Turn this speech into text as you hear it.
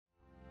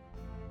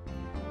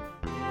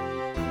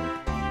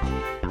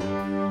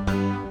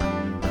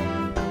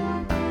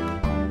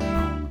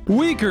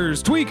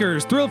Weakers,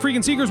 tweakers, thrill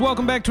freaking seekers,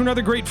 welcome back to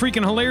another great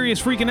freaking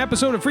hilarious freaking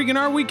episode of freaking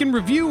Our Week in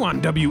Review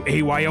on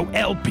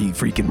WAYO-LP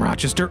freaking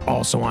Rochester,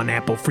 also on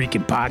Apple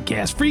freaking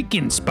Podcast,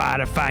 freaking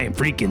Spotify, and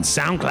freaking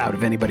SoundCloud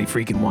if anybody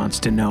freaking wants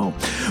to know.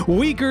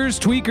 Weakers,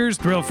 tweakers,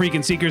 thrill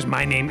freaking seekers,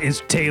 my name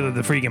is Taylor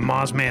the freaking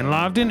Mossman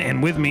Lofton,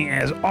 and with me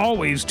as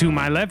always to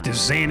my left is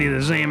Sandy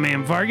the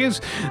Sandman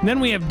Fargus.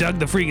 Then we have Doug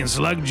the freaking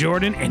Slug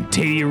Jordan and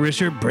Tadia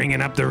Risher bringing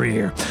up the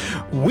rear.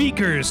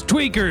 Weakers,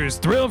 tweakers,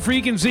 thrill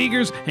freaking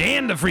seekers,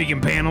 and the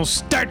freaking panel,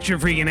 start your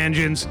freaking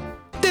engines.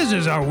 This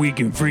is Our Week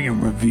in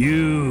Freaking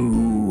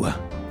Review.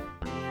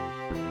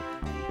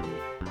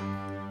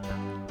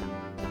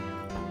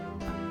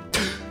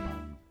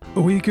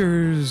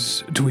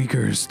 Weakers,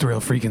 tweakers, thrill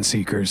freaking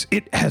seekers.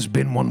 It has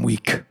been 1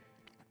 week,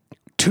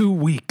 2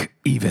 weeks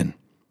even,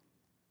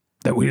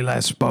 that we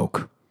last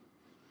spoke.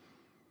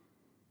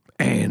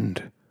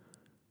 And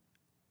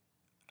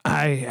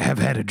I have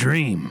had a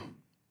dream.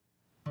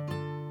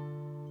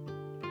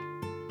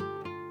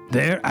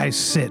 There I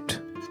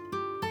sit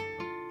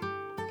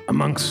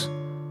amongst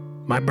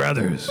my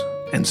brothers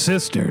and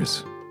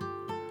sisters,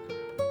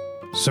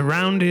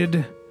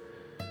 surrounded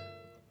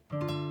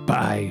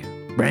by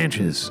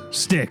branches,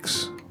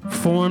 sticks,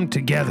 formed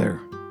together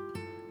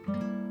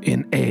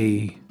in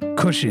a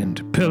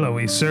cushioned,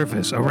 pillowy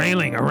surface, a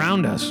railing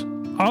around us,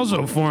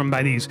 also formed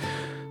by these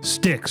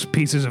sticks,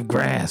 pieces of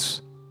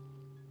grass.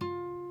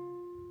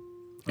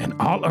 And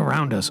all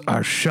around us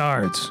are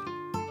shards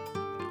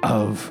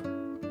of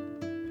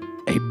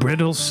a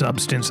brittle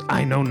substance.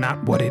 I know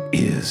not what it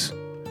is.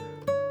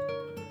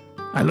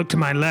 I look to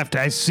my left.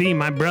 I see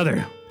my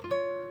brother,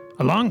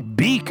 a long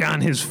beak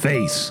on his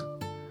face.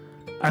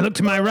 I look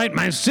to my right.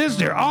 My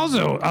sister,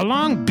 also a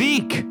long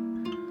beak.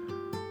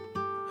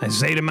 I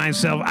say to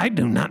myself, I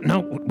do not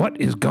know what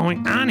is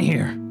going on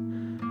here.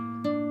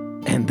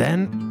 And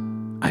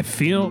then I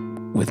feel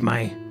with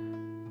my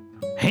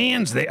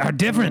hands, they are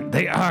different.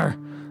 They are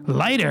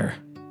lighter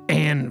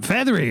and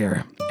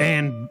featherier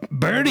and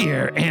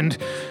birdier and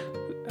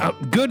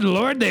good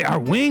Lord, they are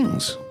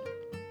wings.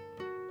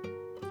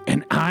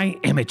 And I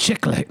am a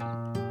chicklet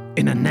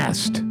in a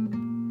nest,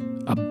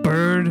 a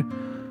bird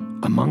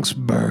amongst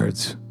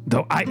birds,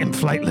 though I am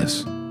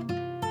flightless,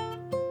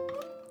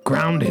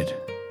 grounded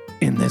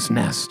in this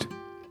nest.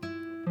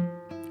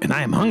 And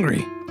I am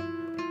hungry,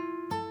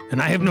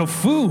 and I have no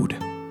food.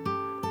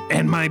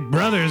 And my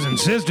brothers and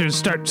sisters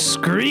start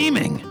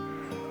screaming,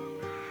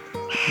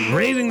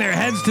 raising their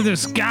heads to the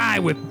sky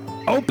with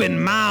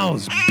open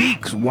mouths,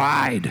 beaks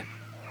wide.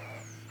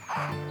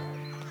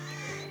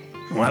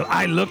 Well,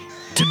 I look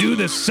to do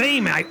the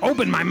same. I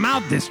open my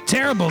mouth. This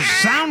terrible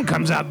sound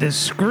comes out, this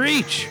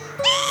screech.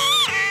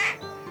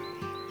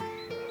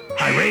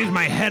 I raise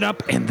my head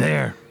up, and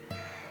there,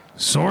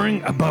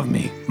 soaring above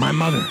me, my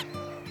mother,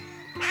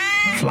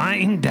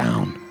 flying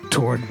down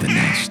toward the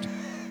nest.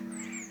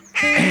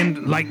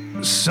 And like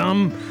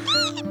some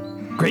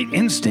great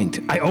instinct,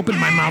 I open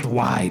my mouth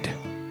wide,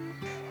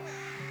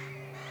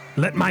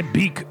 let my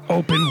beak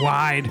open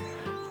wide,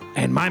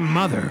 and my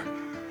mother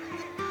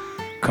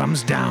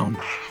comes down,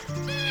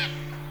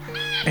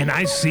 and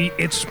I see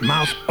its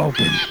mouth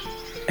open,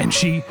 and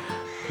she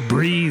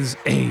breathes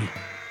a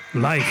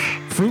life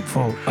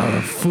fruitful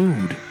of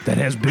food that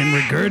has been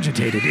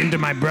regurgitated into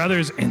my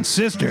brothers and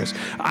sisters.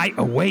 I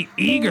await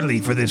eagerly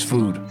for this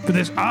food, for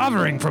this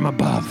offering from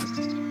above.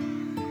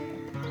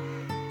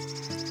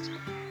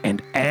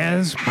 And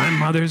as my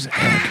mother's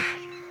head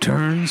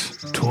turns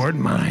toward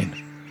mine,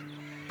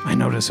 I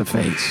notice a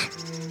face.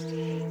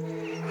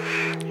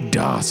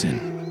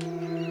 Dawson.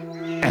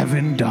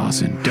 Evan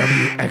Dawson,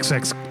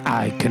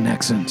 WXXI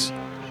Connections,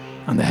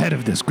 on the head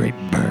of this great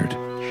bird.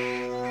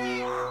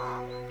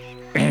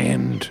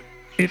 And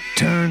it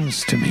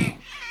turns to me,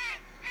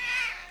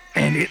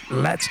 and it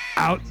lets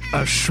out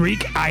a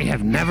shriek I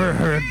have never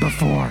heard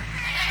before.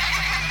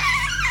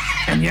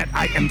 And yet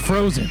I am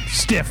frozen,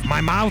 stiff,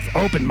 my mouth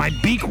open, my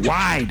beak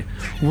wide,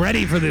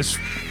 ready for this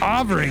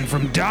offering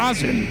from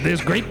Dawson,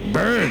 this great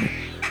bird.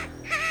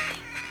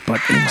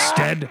 But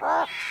instead,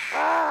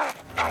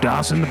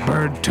 Dawson the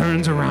bird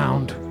turns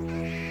around,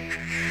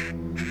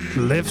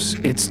 lifts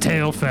its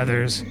tail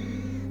feathers,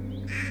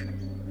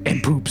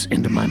 and poops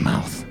into my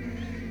mouth.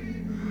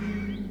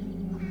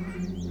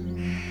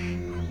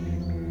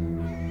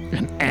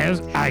 And as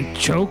I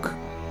choke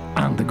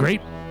on the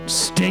great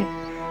stink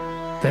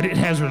that it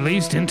has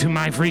released into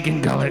my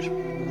freaking gullet,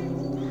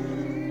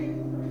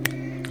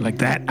 like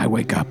that, I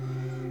wake up.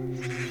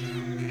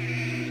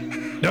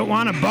 Don't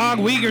want to bog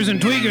weakers and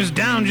tweakers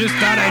down, just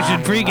thought I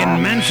should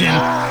freaking mention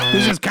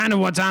this is kind of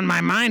what's on my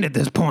mind at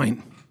this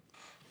point.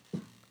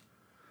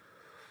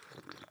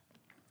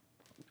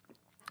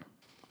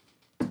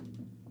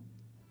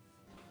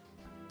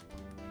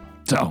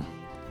 So,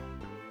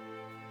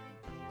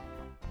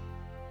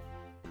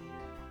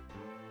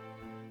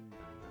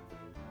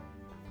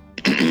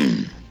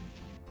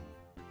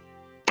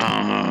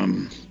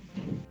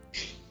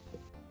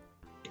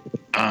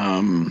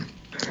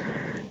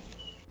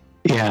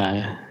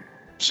 Yeah.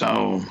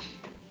 So,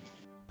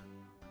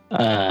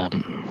 I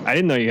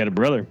didn't know you had a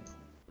brother.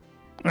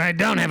 I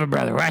don't have a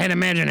brother. I had an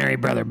imaginary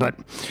brother, but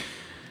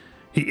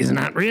he is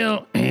not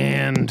real,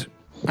 and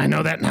I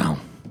know that now.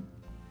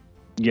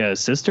 Yeah,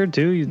 sister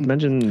too. You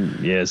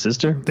mentioned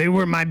sister. They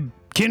were my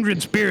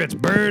kindred spirits,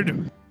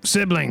 bird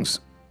siblings,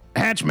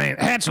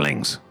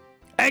 hatchlings,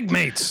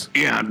 eggmates.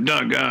 Yeah,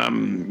 Doug,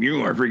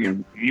 you are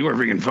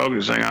freaking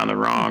focusing on the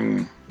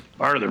wrong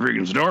part of the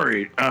freaking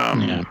story.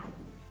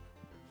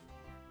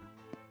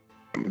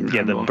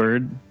 Yeah,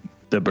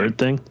 the bird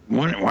thing.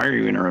 Why are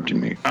you interrupting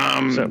me?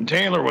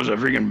 Taylor was a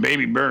freaking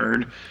baby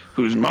bird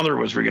whose mother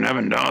was freaking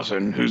Evan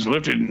Dawson, who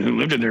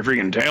lifted their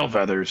freaking tail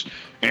feathers,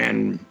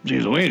 and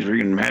geez Louise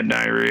freaking had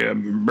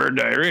bird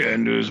diarrhea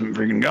into his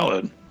freaking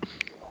gullet.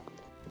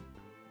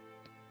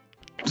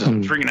 It's a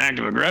freaking act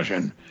of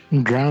aggression.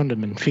 Drowned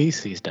him in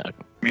feces, Doug.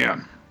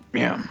 Yeah.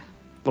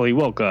 Well, he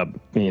woke up.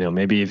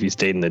 Maybe if he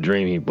stayed in the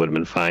dream, he would have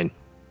been fine.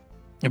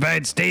 If I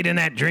had stayed in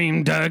that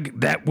dream, Doug,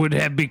 that would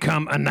have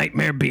become a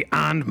nightmare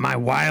beyond my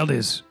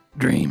wildest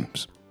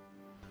dreams.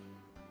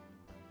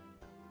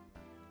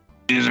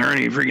 Is there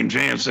any freaking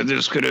chance that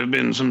this could have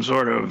been some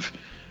sort of,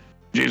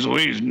 geez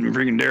Louise,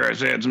 freaking dare I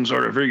say it, some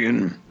sort of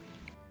freaking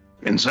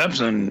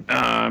Inception,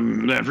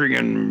 that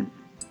freaking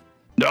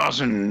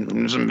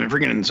Dawson, some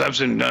freaking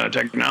Inception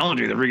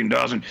technology, the freaking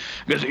Dawson,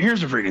 because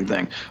here's the freaking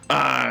thing,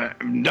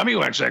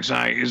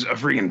 WXXI is a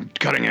freaking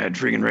cutting edge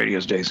freaking radio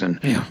station.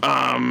 Yeah.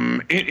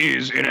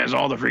 It has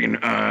all the freaking,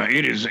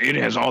 it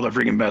has all the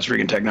freaking best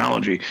freaking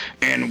technology,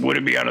 and would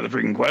it be out of the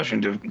freaking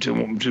question to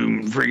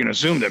freaking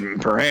assume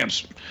that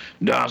perhaps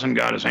Dawson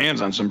got his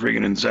hands on some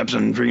freaking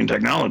Inception freaking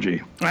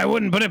technology? I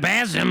wouldn't put it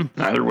past him.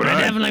 Neither would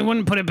I. Definitely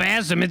wouldn't put it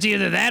past him. It's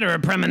either that or a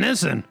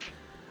premonition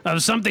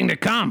of something to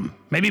come.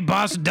 Maybe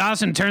Boss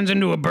Dawson turns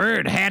into a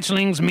bird,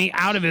 hatchlings me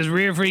out of his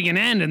rear freaking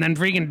end, and then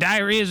freaking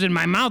diarrhea's in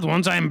my mouth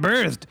once I'm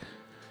birthed.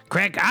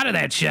 Crack out of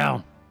that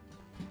shell.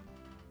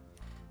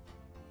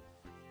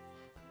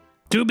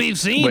 To be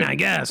seen, Wait. I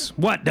guess.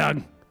 What,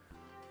 Doug?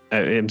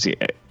 MC,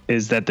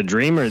 is that the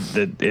dream or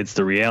it's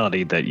the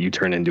reality that you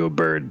turn into a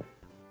bird?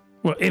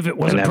 Well, if it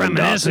was And a Evan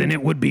premonition, Dawson.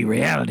 it would be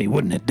reality,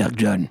 wouldn't it, Doug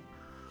Judd?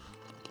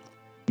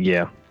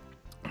 Yeah.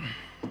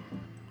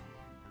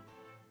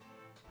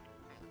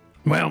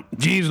 Well,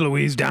 geez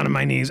Louise, down on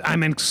my knees.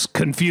 I'm as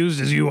confused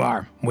as you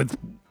are with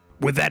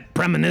that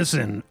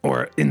premonition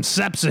or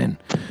inception.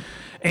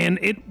 And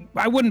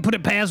I wouldn't put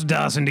it past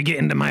Dawson to get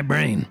into my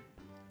brain.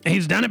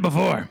 He's done it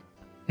before.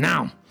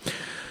 Now,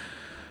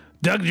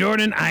 Doug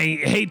Jordan, I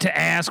hate to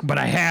ask, but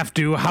I have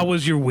to. How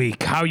was your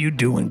week? How you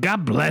doing?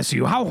 God bless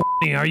you. How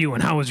horny are you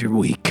and how was your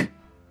week?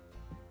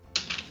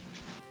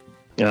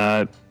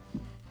 My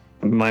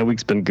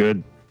week's been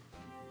good.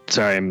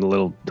 Sorry,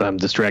 I'm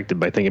distracted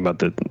by thinking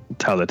about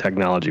how the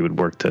technology would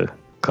work to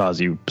cause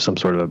you some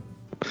sort of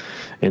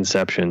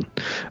inception.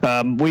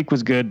 Week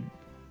was good.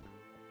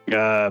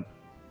 I'm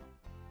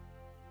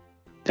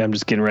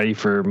just getting ready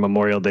for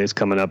Memorial Day's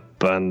coming up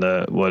on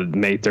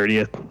May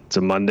 30th. It's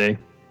a Monday.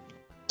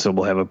 So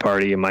we'll have a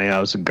party in my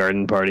house, a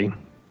garden party.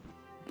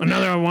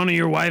 Another one of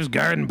your wife's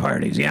garden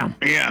parties, yeah.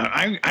 Yeah,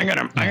 I got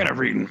a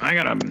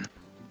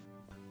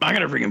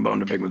freaking bone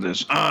to pick with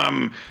this.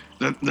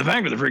 The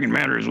fact of the freaking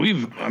matter is we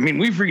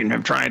freaking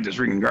have tried this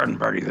freaking garden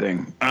party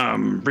thing,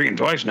 freaking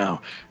twice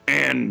now,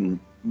 and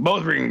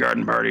both freaking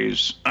garden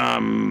parties,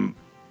 the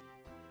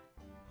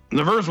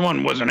first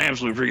one was an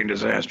absolute freaking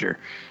disaster,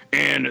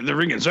 and the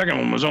freaking second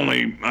one was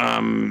only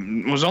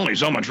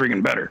so much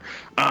freaking better.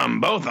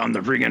 Both on the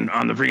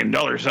freaking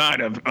duller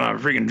side of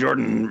freaking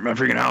Jordan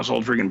freaking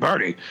household freaking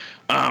party.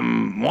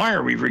 Why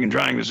are we freaking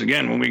trying this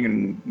again when we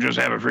can just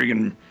have a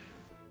freaking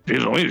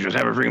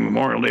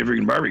Memorial Day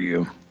freaking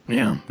barbecue?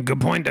 Yeah,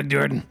 good point, Doug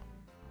Jordan.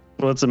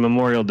 Well, it's a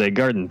Memorial Day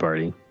garden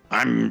party.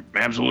 I'm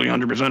absolutely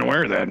 100%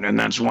 aware of that, and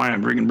that's why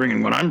I'm freaking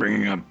bringing what I'm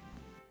bringing up.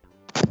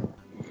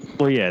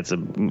 Well, yeah, it's a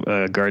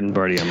garden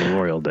party on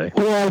Memorial Day.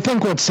 Well, I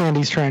think what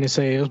Sandy's trying to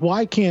say is,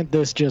 why can't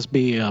this just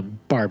be a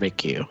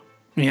barbecue?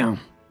 Yeah.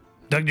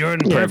 Doug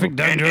Jordan, perfect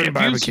Doug Jordan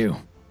barbecue.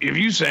 If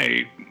you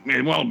say,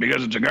 well,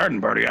 because it's a garden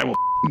party, I will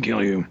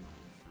kill you.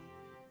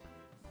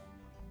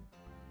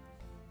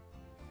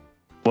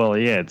 Well,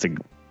 yeah, it's a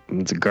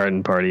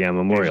garden party on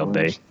Memorial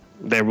Day.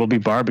 There will be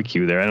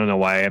barbecue there. I don't know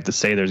why I have to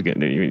say there's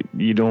gonna.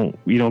 You don't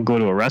go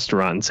to a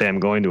restaurant and say I'm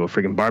going to a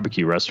freaking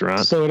barbecue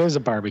restaurant. So it is a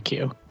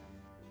barbecue.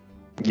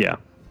 Yeah.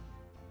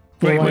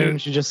 Well, why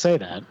didn't you just say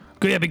that?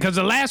 Yeah, because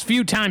the last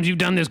few times you've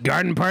done this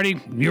garden party,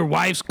 your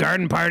wife's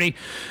garden party,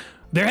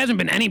 there hasn't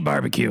been any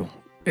barbecue.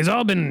 It's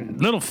all been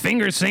little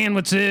finger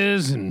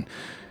sandwiches and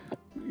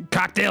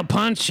cocktail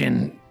punch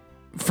and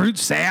fruit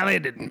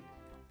salad.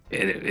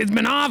 It's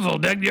been awful,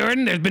 Doug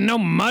Jordan. There's been no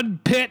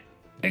mud pit,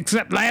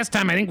 except last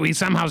time I think we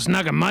somehow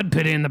snuck a mud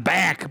pit in the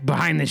back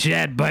behind the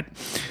shed, but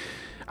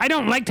I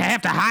don't like to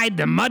have to hide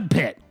the mud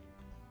pit.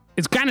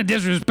 It's kind of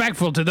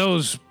disrespectful to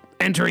those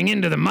entering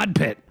into the mud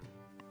pit.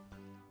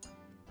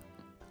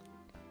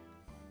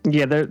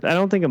 Yeah, I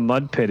don't think a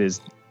mud pit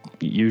is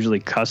usually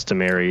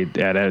customary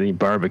at any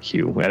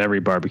barbecue, at every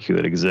barbecue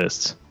that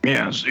exists.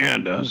 Yes, yeah,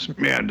 it does.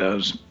 Yeah, it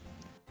does.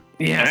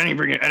 Yeah. At any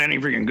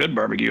freaking good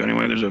barbecue,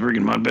 anyway, there's a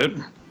freaking mud pit.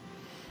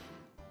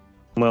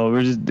 Well,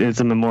 it's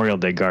a Memorial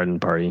Day garden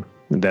party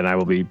that I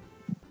will be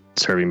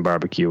serving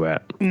barbecue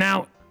at.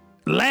 Now,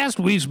 last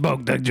we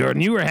spoke, Doug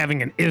Jordan, you were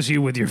having an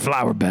issue with your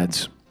flower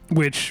beds,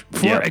 which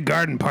for a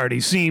garden party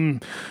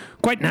seem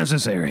quite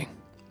necessary.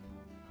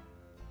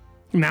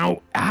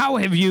 Now, how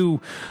have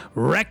you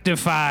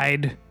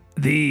rectified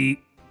the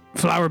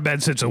flower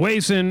bed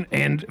situation?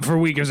 And for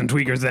weakers and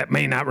tweakers that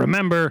may not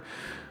remember,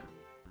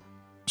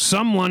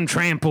 someone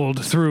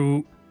trampled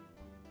through,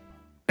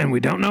 and we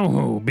don't know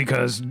who,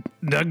 because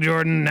Doug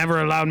Jordan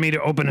never allowed me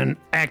to open an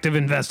active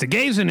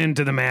investigation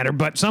into the matter,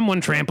 but someone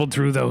trampled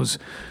through those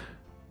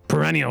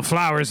perennial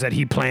flowers that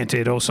he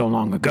planted oh so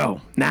long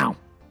ago. Now,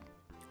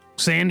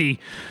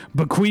 Sandy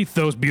bequeathed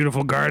those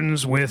beautiful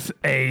gardens with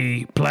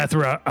a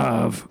plethora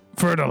of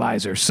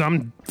fertilizer,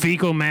 some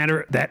fecal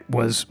matter that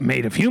was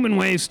made of human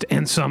waste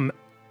and some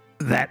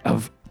that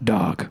of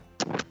dog.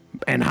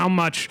 And how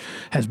much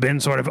has been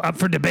sort of up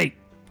for debate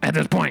at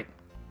this point.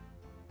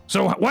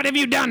 So what have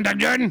you done, Doug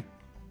Jordan?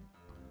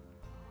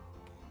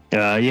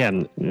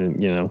 I'm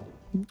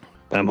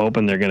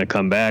hoping they're going to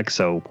come back,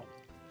 so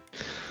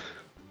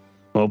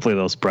hopefully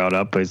they'll sprout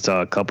up. I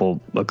saw a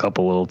couple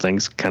little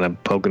things kind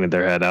of poking at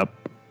their head up.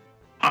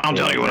 I'll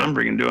tell you what I'm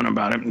freaking doing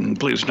about it, and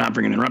please stop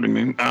freaking interrupting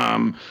me.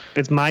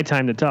 It's my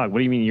time to talk. What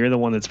do you mean? You're the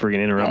one that's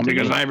freaking interrupting me.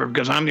 Because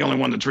I'm the only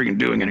one that's freaking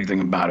doing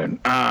anything about it.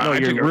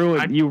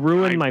 You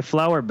ruined my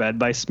flower bed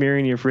by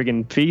smearing your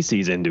freaking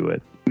feces into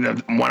it.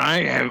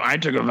 I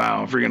took a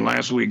vow freaking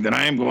last week that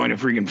I am going to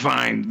freaking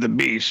find the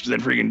beast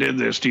that freaking did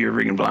this to your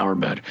freaking flower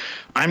bed.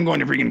 I'm going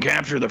to freaking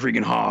capture the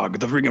freaking hog,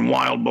 the freaking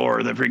wild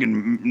boar that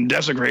freaking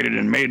desecrated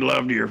and made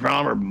love to your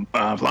flower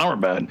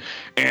bed,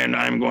 and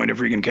I'm going to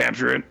freaking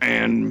capture it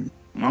and,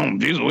 oh,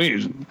 geez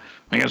Louise,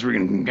 I guess we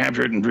can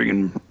capture it and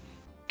freaking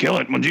kill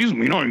it. Well, geez,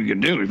 you know what you can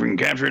do? We can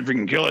capture it,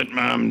 freaking kill it,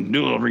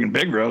 do a little freaking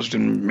pig roast,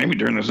 and maybe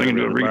turn this thing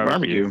into a freaking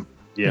barbecue.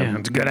 Yeah,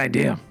 it's a good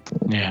idea.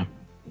 Yeah.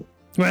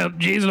 Well,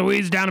 geez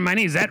Louise, down on my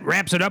knees. That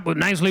wraps it up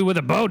nicely with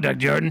a bow, Doug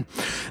Jordan.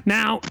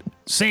 Now,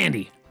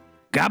 Sandy,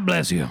 God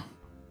bless you.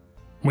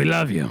 We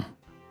love you.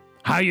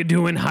 How you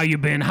doing? How you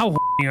been? How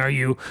are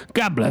you?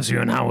 God bless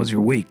you, and how was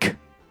your week?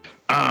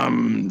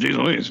 Geez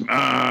Louise, a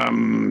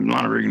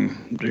lot of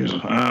freaking, geez,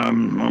 where do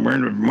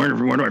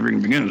I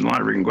freaking begin? There's a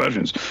lot of freaking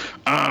questions.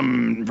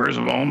 First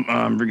of all,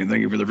 freaking thank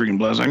you for the freaking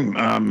blessing.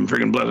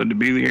 Freaking blessed to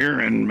be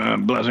here,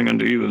 and blessing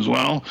unto you as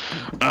well.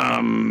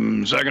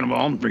 Second of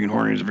all, freaking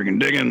horny as freaking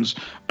Diggins.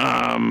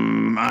 How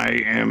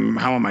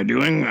am I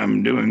doing?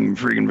 I'm doing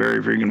freaking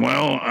very freaking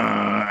well.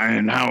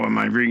 And how am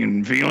I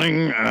freaking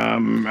feeling?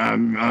 I'm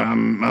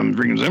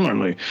freaking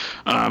similarly.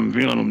 I'm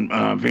feeling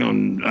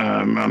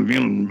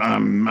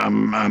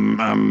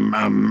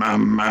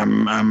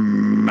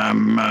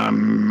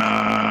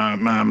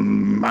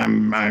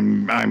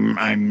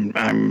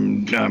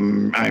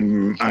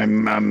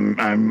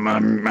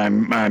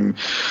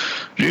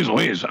geez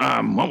Louise,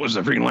 what was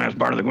the freaking last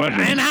part of the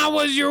question? And how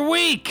was your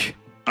week?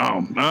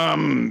 Oh,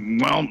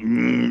 well,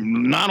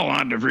 not a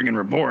lot to freaking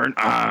report.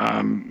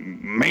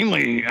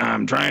 Mainly,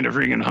 I'm trying to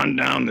freaking hunt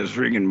down this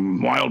freaking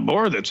wild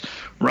boar that's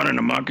running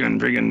amok in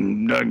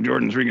freaking Doug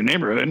Jordan's freaking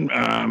neighborhood.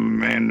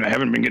 And I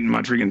haven't been getting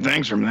much freaking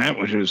thanks from that,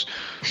 which is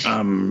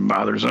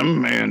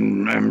bothersome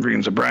and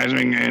freaking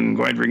surprising and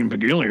quite freaking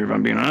peculiar, if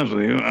I'm being honest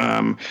with you.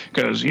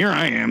 Because here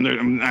I am,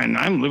 and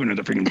I'm living at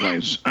the freaking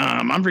place.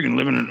 I'm freaking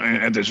living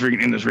at this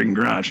freaking in this freaking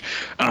garage.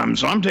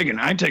 So I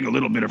take a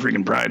little bit of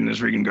freaking pride in this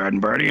freaking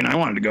garden party, and I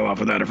wanted to go off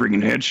without a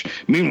freaking hitch.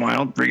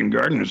 Meanwhile, freaking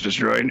garden is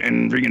destroyed,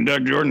 and freaking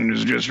Doug Jordan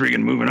is just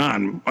freaking moving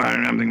on.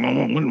 And I'm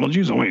thinking, well,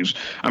 geez Louise.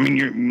 I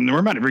mean, we're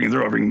about to freaking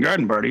throw a freaking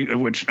garden party, of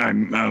which I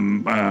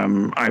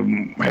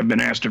have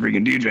been asked to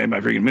freaking DJ by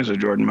freaking Mrs.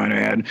 Jordan, might I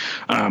add,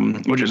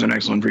 which is an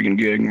excellent freaking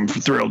gig. I'm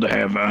thrilled to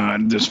have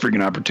this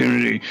freaking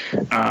opportunity.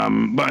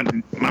 But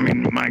I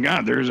mean, my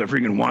God, there's a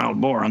freaking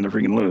wild boar on the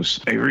freaking loose,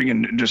 a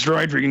freaking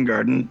destroyed freaking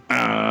garden,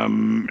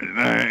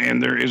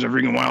 and there is a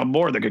freaking wild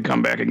boar that could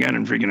come back again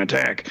and freaking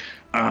attack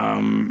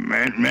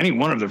any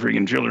one of the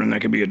freaking children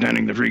that could be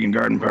attending the freaking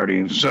garden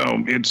party. So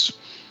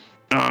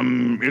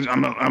I'm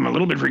a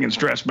little bit freaking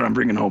stressed, but I'm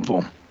freaking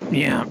hopeful.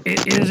 Yeah,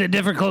 it is a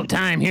difficult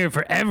time here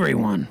for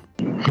everyone.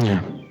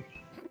 Yeah.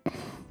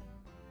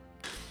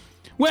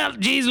 Well,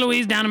 geez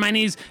Louise, down on my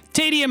knees.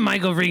 Tadia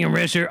Michael freaking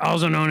Risher,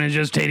 also known as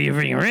just Tadia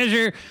freaking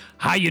Risher.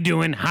 How you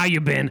doing? How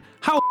you been?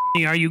 How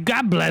are you?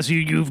 God bless you.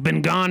 You've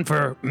been gone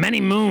for many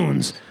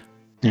moons.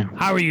 Yeah.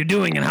 How are you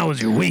doing, and how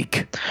was your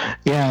week?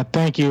 Yeah,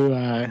 thank you.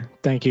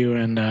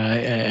 And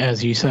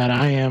as you said,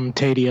 I am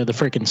Tadia the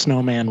freaking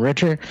Snowman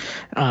Richer.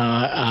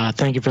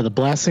 Thank you for the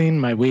blessing.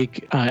 My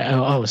week.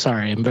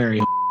 Sorry, I'm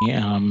very.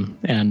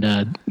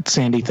 And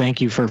Sandy,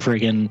 thank you for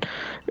freaking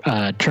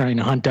trying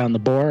to hunt down the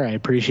boar. I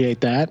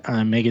appreciate that.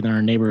 I'm making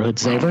our neighborhood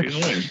safer.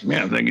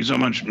 Yeah, thank you so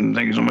much. Thank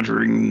you so much for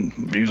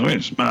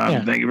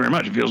freaking. Thank you very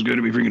much. It feels good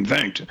to be freaking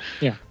thanked.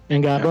 Yeah.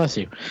 and God bless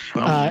you.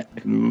 God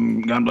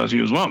bless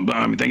you as well.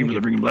 I mean, thank you for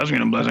the freaking blessing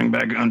and blessing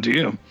back unto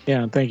you.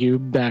 Yeah, thank you.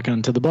 Back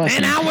onto the blessing.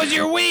 And how was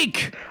your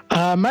week?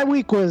 My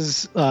week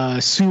was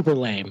super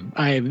lame.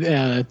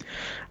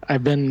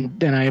 I've been,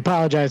 and I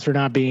apologize for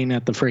not being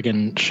at the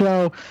freaking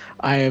show.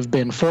 I have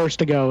been forced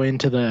to go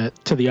into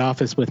the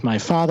office with my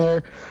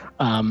father.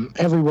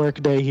 Every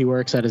work day he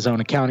works at his own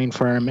accounting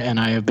firm,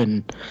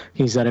 and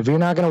he said, if you're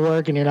not going to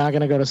work and you're not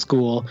going to go to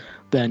school,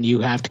 then you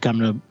have to come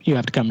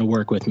to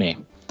work with me.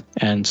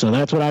 And so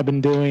that's what I've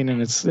been doing,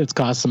 and it's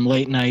caused some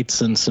late nights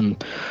and some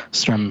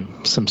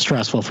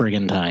stressful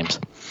friggin' times.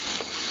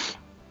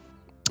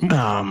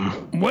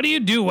 What do you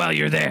do while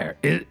you're there?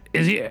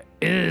 Is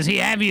he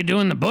have you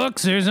doing the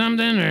books or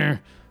something,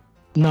 or?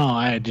 No,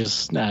 I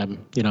just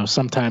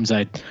sometimes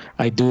I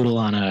doodle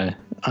on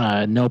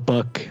a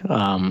notebook.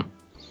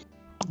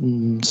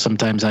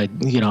 Sometimes I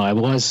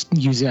was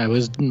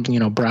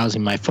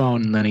browsing my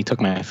phone, and then he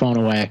took my phone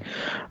away.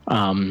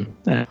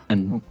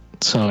 And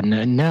so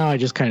now I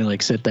just kind of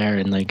like sit there,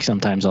 and like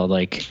sometimes I'll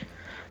like,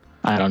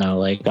 I don't know,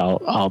 like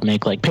I'll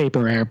make like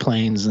paper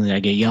airplanes, and I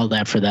get yelled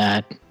at for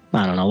that.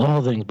 I don't know. The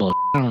whole thing's bullshit.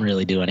 I don't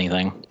really do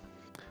anything.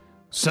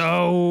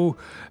 So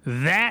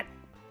that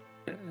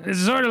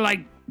is sort of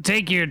like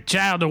take your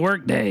child to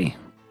work day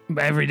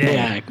every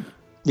day.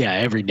 Yeah,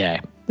 every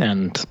day.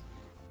 And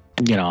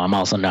I'm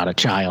also not a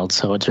child,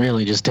 so it's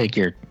really just take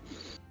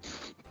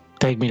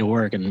me to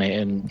work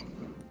and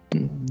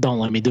don't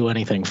let me do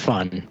anything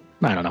fun.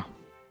 I don't know.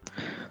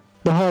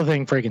 The whole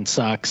thing freaking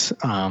sucks.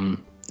 I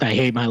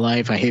hate my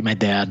life. I hate my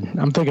dad.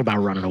 I'm thinking about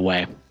running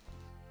away.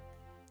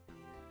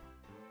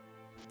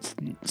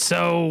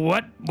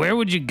 So where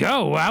would you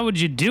go? How would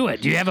you do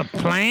it? Do you have a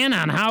plan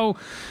on how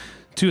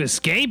to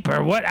escape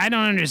or what? I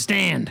don't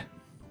understand.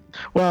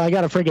 Well, I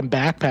got a friggin'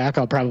 backpack.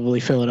 I'll probably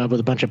fill it up with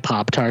a bunch of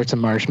Pop-Tarts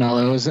and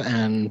marshmallows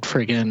and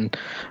friggin'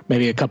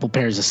 maybe a couple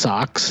pairs of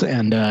socks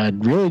and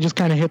really just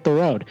kind of hit the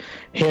road.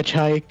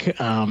 Hitchhike,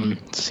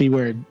 see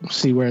where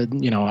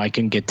I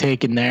can get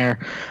taken there.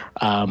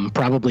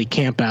 Probably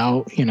camp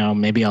out.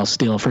 Maybe I'll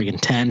steal a friggin'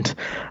 tent.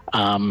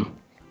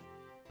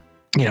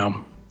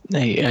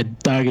 Hey,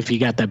 Doug, if you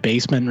got that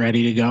basement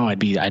ready to go,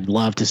 I'd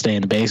love to stay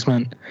in the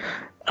basement.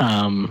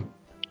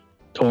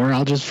 Or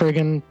I'll just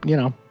friggin',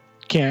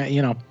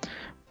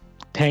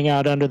 hang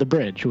out under the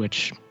bridge,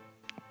 which,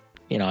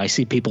 I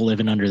see people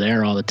living under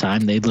there all the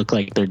time. They look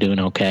like they're doing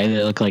okay.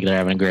 They look like they're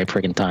having a great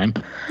friggin' time.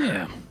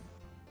 Yeah.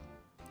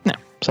 Yeah.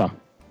 So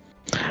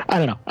I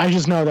don't know. I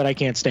just know that I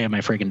can't stay at my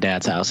friggin'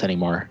 dad's house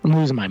anymore. I'm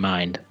losing my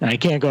mind, and I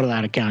can't go to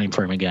that accounting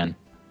firm again.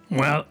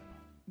 Well,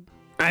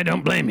 I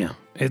don't blame you.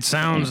 It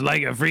sounds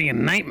like a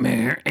freaking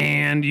nightmare,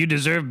 and you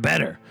deserve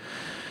better.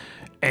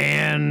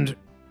 And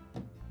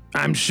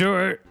I'm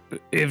sure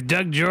if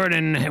Doug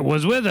Jordan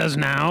was with us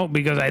now,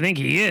 because I think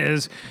he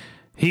is,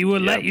 he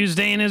would let you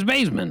stay in his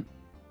basement.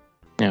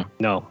 Yeah.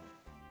 No.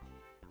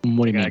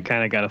 What do you mean? I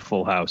kind of got a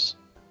full house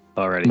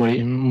already.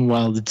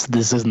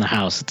 This isn't the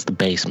house. It's the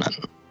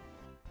basement.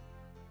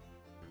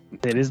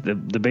 It is the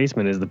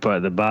basement is the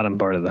bottom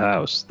part of the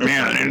house.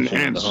 Yeah, and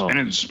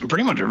it's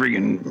pretty much a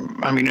freaking.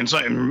 I mean, it's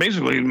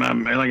basically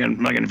like a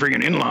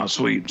freaking in-law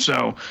suite.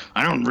 So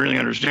I don't really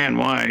understand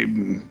why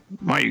you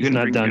couldn't. It's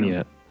not done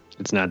yet.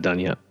 It's not done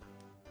yet.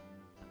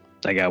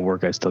 I got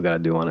work I still got to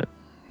do on it.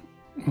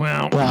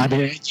 Well, I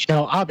mean,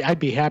 I'd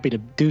be happy to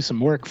do some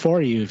work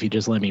for you if you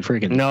just let me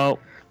freaking. No.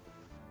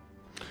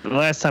 The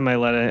last time I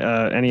let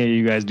any of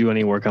you guys do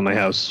any work on my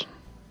house.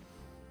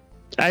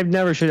 I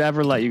never should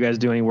ever let you guys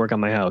do any work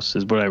on my house,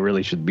 is what I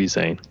really should be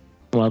saying.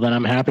 Well, then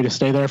I'm happy to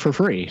stay there for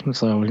free.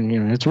 So,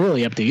 it's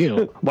really up to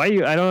you. I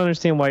don't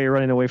understand why you're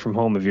running away from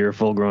home if you're a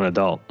full-grown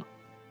adult.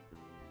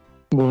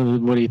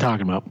 What are you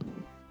talking about?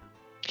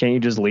 Can't you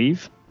just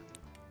leave?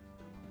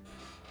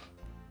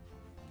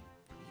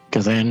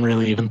 Because I hadn't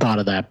really even thought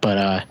of that,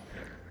 but...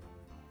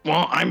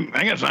 Well,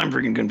 I guess I'm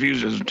freaking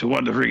confused as to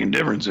what the freaking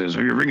difference is.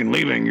 If you're freaking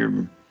leaving,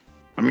 you're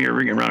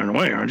freaking running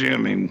away, aren't you? I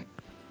mean...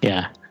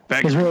 Yeah.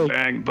 Pack your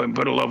bag,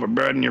 put a loaf of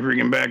bread in your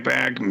freaking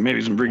backpack,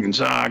 maybe some freaking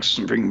socks,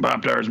 some freaking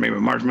Pop-Tarts, maybe a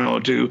marshmallow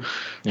too,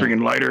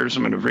 freaking lighter,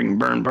 some of the freaking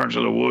burn parts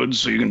of the woods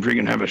so you can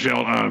freaking have a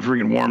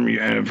freaking warm,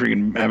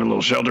 freaking have a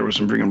little shelter with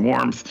some freaking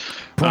warmth.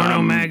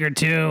 Porno mag or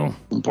two.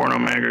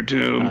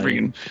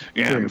 Freaking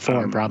 3 or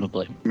 4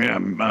 probably. Yeah,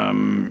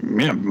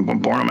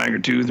 porno mag or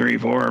 2, 3,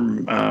 4.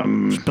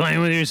 Just playing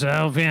with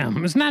yourself, yeah.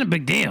 It's not a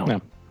big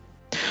deal.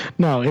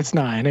 No, it's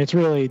not, and it's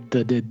really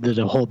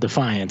the whole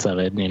defiance of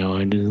it,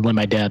 and let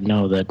my dad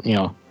know that,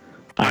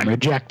 I'm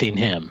rejecting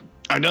him.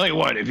 I tell you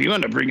what, if you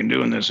end up freaking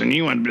doing this and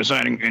you end up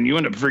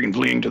freaking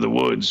fleeing to the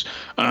woods,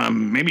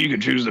 maybe you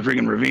could choose the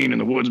freaking ravine in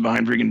the woods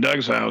behind freaking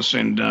Doug's house,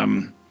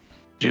 and,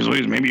 geez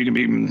Louise, maybe you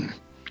can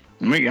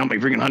help me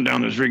freaking hunt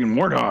down this freaking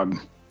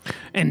warthog.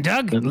 And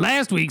Doug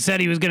last week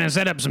said he was going to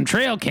set up some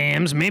trail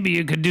cams. Maybe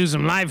you could do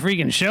some live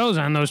freaking shows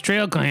on those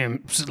trail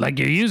cams like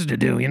you used to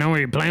do, where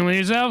you're playing with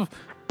yourself.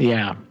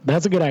 Yeah,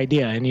 that's a good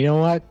idea. And you know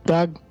what,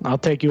 Doug? I'll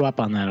take you up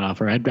on that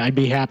offer. I'd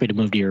be happy to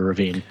move to your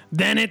ravine.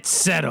 Then it's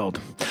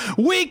settled.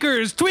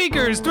 Weakers,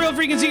 tweakers, thrill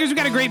freaking seekers, we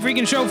got a great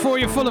freaking show for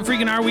you, full of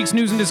freaking our week's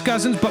news and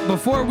discussions. But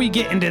before we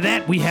get into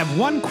that, we have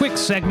one quick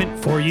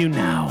segment for you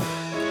now.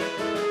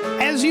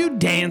 As you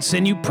dance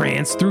and you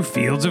prance through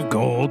fields of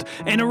gold,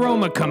 an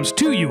aroma comes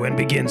to you and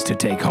begins to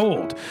take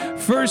hold.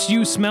 First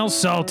you smell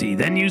salty,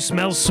 then you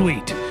smell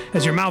sweet,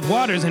 as your mouth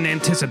waters in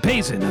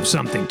anticipation of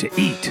something to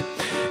eat.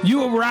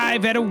 You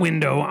arrive at a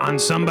window on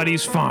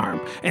somebody's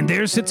farm, and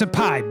there sits a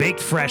pie baked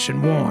fresh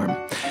and warm.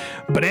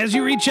 But as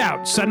you reach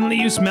out, suddenly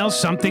you smell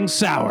something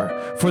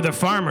sour, for the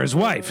farmer's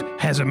wife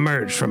has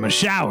emerged from a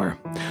shower.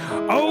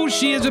 Oh,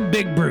 she is a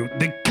big brute,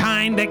 the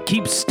kind that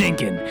keeps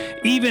stinking,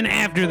 even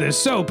after the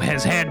soap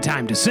has had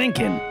time to sink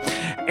in.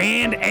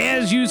 And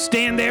as you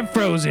stand there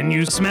frozen,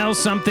 you smell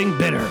something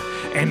bitter,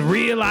 and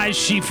realize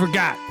she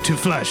forgot to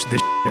flush the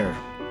shitter.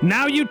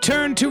 Now you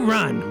turn to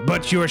run,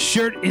 but your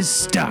shirt is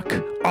stuck.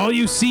 All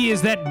you see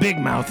is that big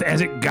mouth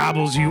as it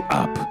gobbles you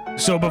up.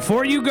 So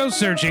before you go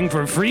searching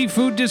for free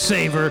food to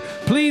savor,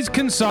 please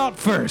consult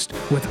first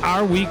with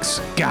our week's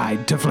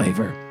guide to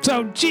flavor.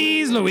 So,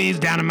 geez Louise,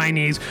 down on my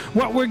knees,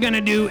 what we're gonna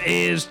do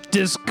is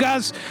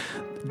discuss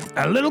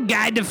a little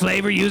guide to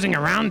flavor using a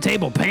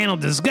roundtable panel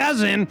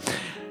discussing.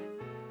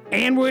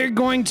 And we're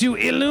going to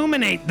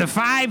illuminate the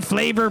 5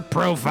 flavor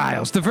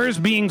profiles. The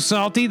first being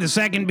salty, the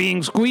second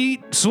being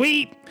sweet,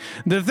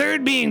 the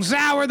third being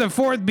sour, the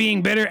fourth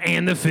being bitter,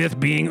 and the fifth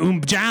being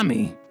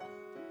umami.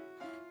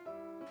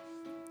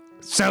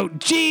 So,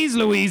 geez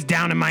Louise,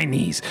 down to my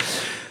knees.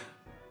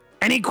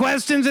 Any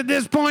questions at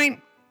this point?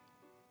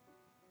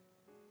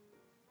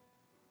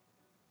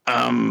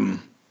 Yeah,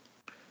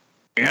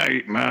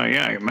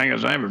 I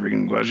guess I have a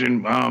freaking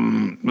question.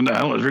 What the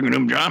hell is freaking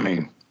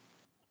umami?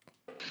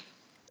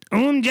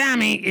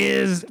 Umami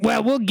is,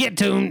 well, we'll get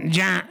to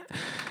umami.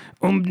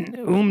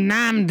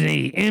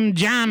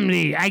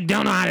 I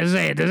don't know how to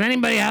say it. Does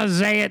anybody else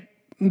say it?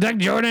 Doug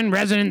Jordan,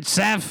 resident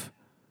Seth?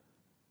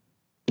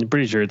 I'm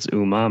pretty sure it's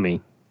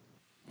umami.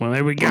 Well,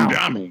 there we go.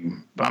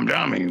 Umami.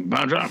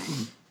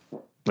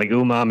 Like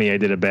umami, I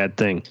did a bad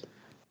thing.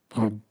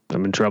 I'm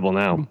in trouble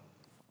now.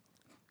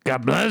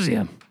 God bless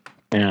you.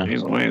 Yeah.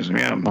 Jeez Louise,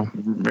 yeah.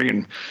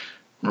 Freaking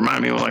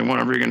remind me of like one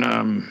of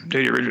freaking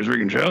Teddy Richards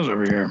freaking shows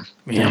over here.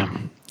 Yeah.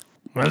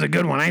 That was a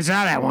good one. I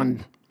saw that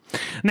one.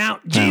 Now,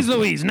 geez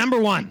Louise, number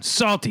 1,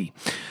 salty.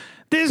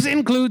 This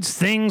includes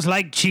things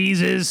like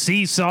cheeses,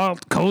 sea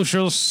salt,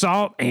 kosher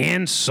salt,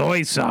 and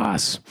soy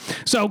sauce.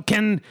 So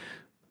can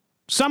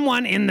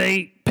someone in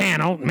the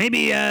panel,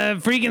 maybe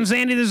freaking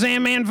Sandy the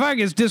Sandman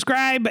Fargus,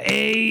 describe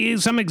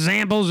some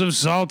examples of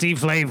salty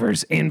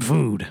flavors in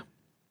food?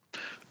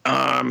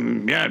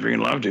 Yeah, I'd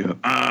freaking love to.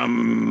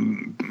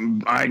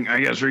 I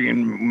guess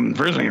freaking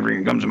first thing that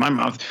freaking comes to my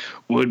mouth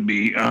would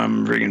be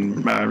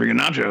freaking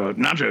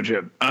nacho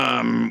chip.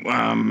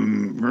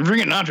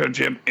 Freaking nacho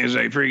chip is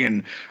a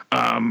freaking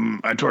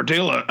a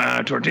tortilla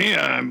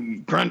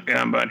crunch,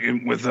 but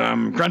with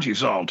crunchy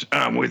salt.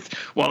 It's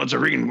a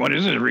freaking a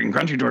freaking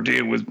crunchy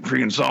tortilla with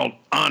freaking salt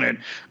on it.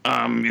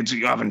 It's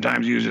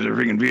oftentimes used as a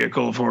freaking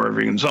vehicle for a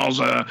freaking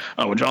salsa,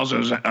 which also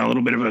has a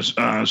little bit of a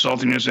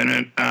saltiness in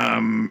it.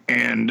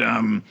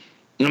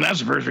 And that's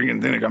the first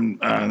freaking thing that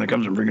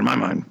comes to freaking my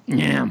mind.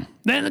 Yeah,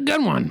 that's a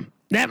good one.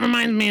 That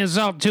reminds me of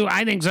salt, too.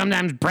 I think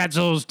sometimes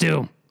pretzels,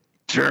 too.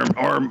 Sure,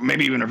 or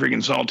maybe even a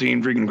freaking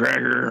saltine freaking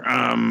cracker.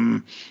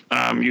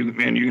 You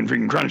can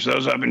freaking crunch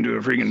those up into a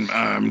freaking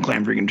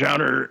clam freaking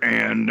chowder,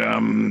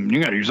 and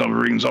you got yourself a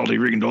freaking salty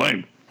freaking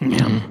delight.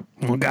 Yeah,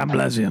 well, God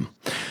bless you.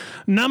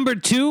 Number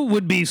 2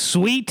 would be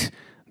sweet.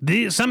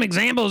 Some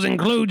examples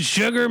include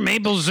sugar,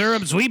 maple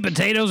syrup, sweet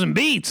potatoes, and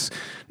beets.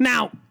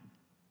 Now,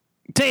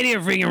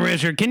 Tadia freaking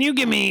Richard, can you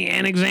give me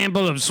an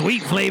example of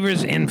sweet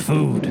flavors in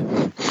food?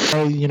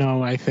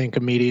 I think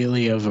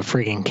immediately of a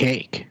freaking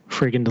cake.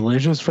 Freaking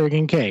delicious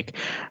freaking cake.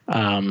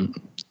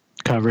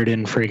 Covered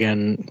in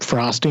freaking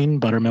frosting,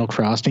 buttermilk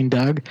frosting,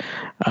 Doug.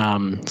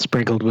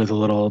 Sprinkled with a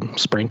little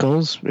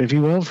sprinkles, if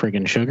you will,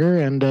 freaking sugar,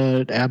 and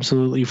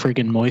absolutely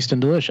freaking moist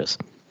and delicious.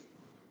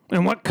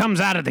 And what comes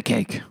out of the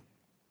cake?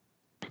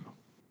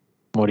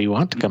 What do you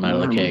want to come out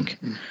of the cake?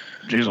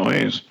 Jeez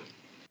Louise.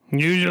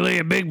 Usually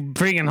a big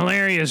freaking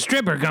hilarious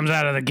stripper comes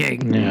out of the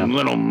cake. Yeah.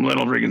 Little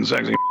freaking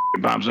sexy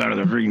pops out of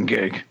the freaking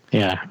cake.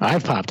 Yeah,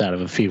 I've popped out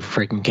of a few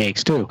freaking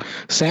cakes too.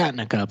 Sat in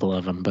a couple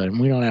of them, but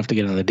we don't have to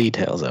get into the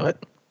details of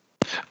it.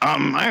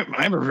 I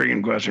have a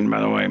freaking question,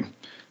 by the way.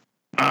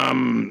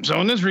 So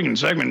in this freaking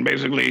segment,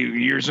 basically,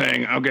 you're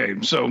saying, okay,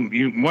 so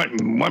what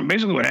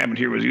happened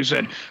here was you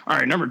said, all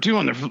right, number 2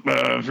 on the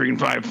freaking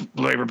 5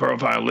 flavor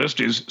profile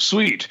list is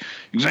sweet.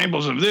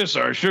 Examples of this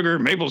are sugar,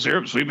 maple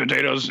syrup, sweet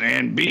potatoes,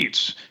 and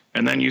beets.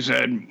 And then you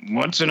said,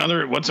 what's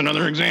another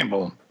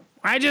example?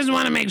 I just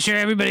want to make sure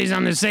everybody's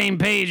on the same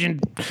page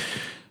and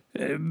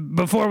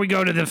before we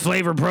go to the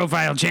flavor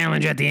profile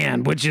challenge at the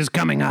end, which is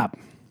coming up.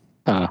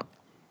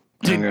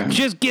 Okay.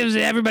 Just gives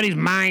everybody's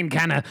mind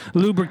kind of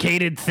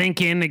lubricated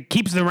thinking. It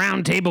keeps the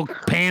round table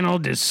panel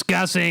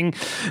discussing.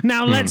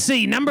 Now, let's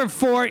see. Number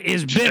 4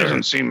 is bitter.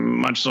 Doesn't seem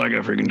much like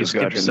a freaking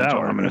discussion. That's all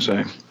sour. I'm going to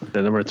say.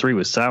 The number 3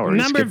 was sour.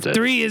 Number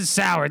 3 is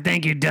sour.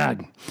 Thank you,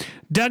 Doug.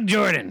 Doug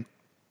Jordan,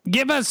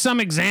 give us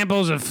some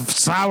examples of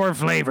sour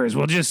flavors.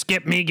 We'll just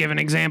skip me giving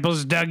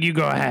examples. Doug, you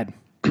go ahead.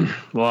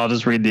 Well, I'll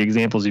just read the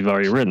examples you've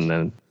already written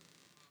then.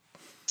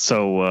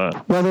 So,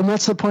 Well, then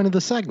what's the point of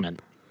the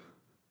segment?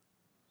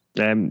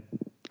 I'm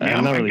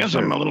not I really guess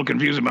sure. I'm a little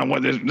confused about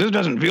what this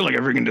doesn't feel like a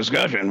freaking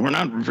discussion. We're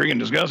not freaking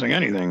discussing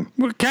anything.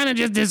 We're kind of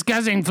just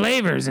discussing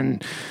flavors.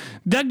 And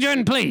Doug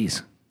Jordan,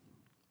 please.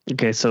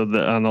 Okay, so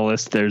on the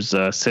list there's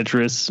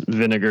citrus,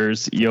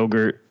 vinegars,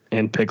 yogurt,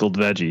 and pickled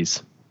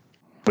veggies,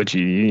 which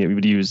you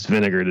would use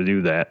vinegar to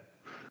do that.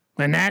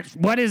 And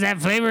what is that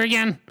flavor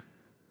again?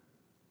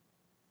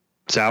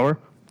 Sour?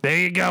 There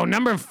you go.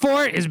 Number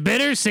 4 is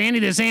bitter. Sandy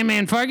the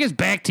Sandman Farkas,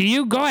 back to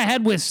you. Go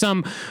ahead with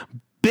some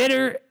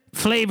bitter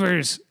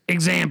flavors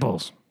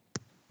examples.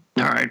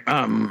 All right.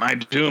 I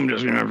too am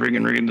just gonna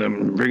freaking read the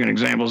freaking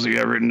examples that you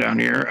have written down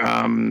here.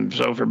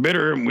 So for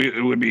bitter,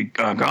 it would be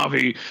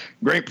coffee,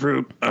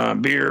 grapefruit,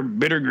 beer,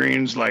 bitter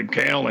greens like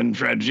kale and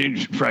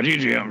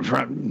Fragigio.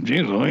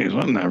 Jeez Louise,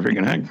 what in the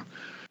freaking heck?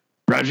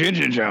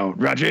 Radicchio.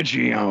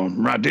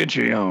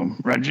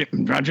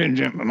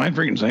 Am I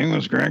freaking saying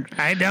this correct?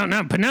 I don't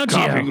know.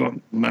 Pinocchio.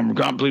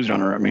 Coffee, please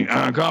don't interrupt me.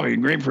 Coffee,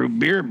 grapefruit,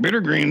 beer,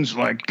 bitter greens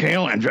like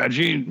kale and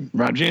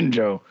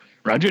Radicchio,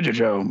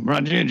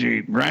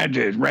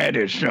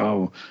 radish.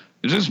 Oh,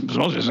 is this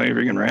supposed to say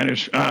freaking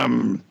radish?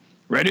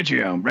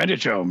 Radicchio.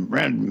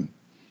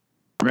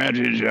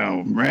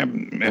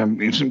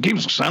 It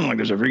keeps sounding like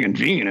there's a freaking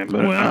G in it,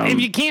 but Well,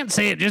 if you can't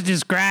say it, just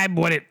describe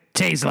what it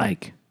tastes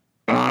like.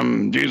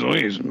 Geez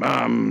Louise,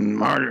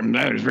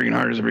 that is freaking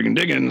hard as a freaking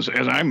Dickens,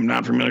 as I'm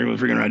not familiar with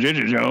freaking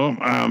Radicchio,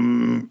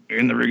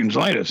 in the freaking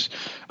slightest.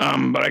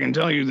 But I can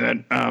tell you that,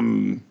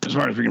 as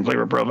far as freaking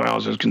flavor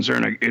profiles is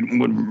concerned, it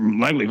would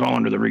likely fall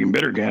under the freaking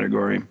bitter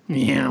category.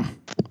 Yeah.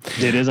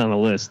 It is on the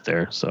list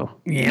there, so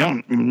Yeah.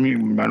 I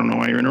don't know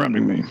why you're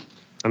interrupting me.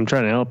 I'm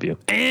trying to help you.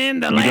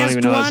 And the You don't last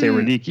even know how to say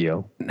one.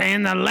 radicchio.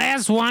 And the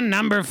last one,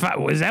 number 5.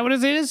 Was that what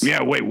it is?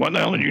 Yeah, wait, what the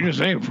hell did you just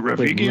say?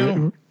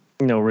 Rafiki?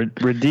 No, The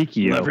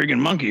radicchio. freaking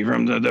monkey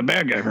from the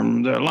bad guy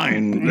from the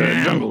lion, the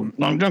Yeah.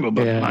 Long Jungle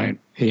Book Yeah. lion.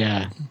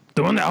 Yeah.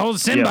 The one that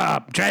holds Simba Yeah.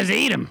 up, tries to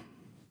eat him,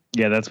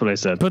 Yeah, that's what I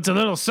said. puts a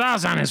little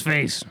sauce on his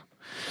face.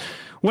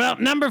 Well,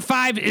 number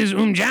 5 is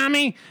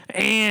umami,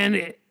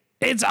 and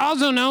it's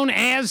also known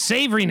as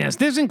savoriness.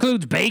 This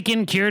includes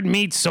bacon, cured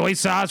meats, soy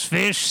sauce,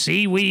 fish,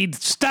 seaweed,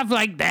 stuff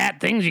like that.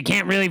 Things you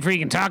can't really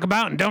freaking talk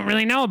about and don't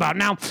really know about.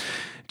 Now,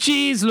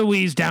 geez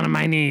Louise, down on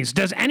my knees.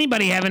 Does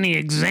anybody have any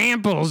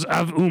examples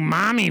of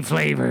umami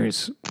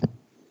flavors?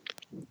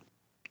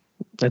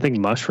 I think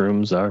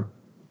mushrooms are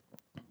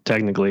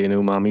technically an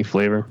umami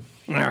flavor.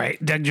 All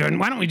right, Doug Jordan,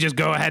 why don't we just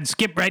go ahead,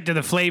 skip right to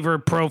the flavor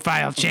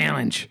profile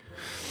challenge.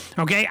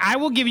 Okay, I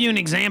will give you an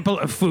example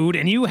of food,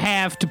 and you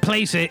have to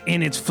place it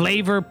in its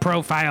flavor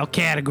profile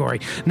category.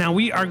 Now,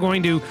 we are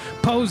going to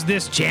pose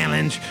this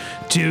challenge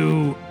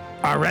to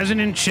our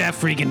resident chef,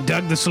 freaking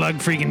Doug the Slug,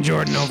 freaking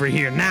Jordan over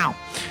here. Now,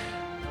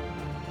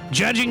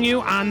 judging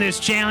you on this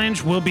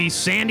challenge will be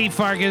Sandy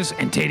Farkas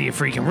and Tadia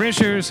freaking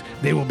Richers.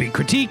 They will be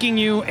critiquing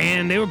you,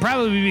 and they will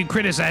probably be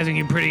criticizing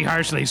you pretty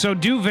harshly. So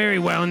do very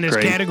well in this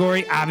Great.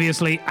 category.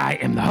 Obviously, I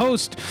am the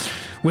host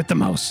with the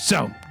most.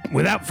 So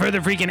without further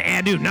freaking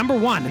ado, number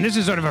 1, and this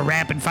is sort of a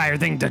rapid fire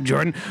thing, Doug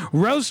Jordan,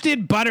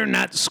 roasted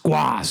butternut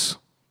squash.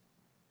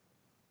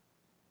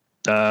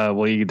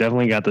 Well, you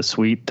definitely got the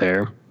sweet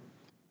there.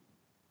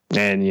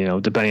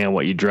 And, depending on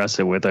what you dress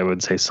it with, I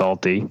would say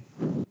salty.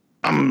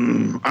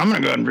 I'm gonna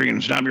go ahead and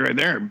freaking stop you right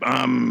there.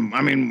 I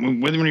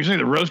mean, when you say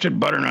the roasted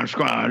butternut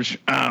squash,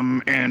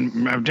 and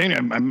Tanya,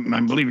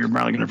 I believe you're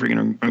probably gonna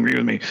freaking agree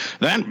with me.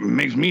 That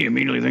makes me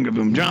immediately think of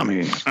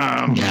umami.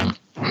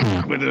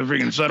 With the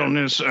freaking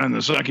subtleness and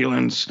the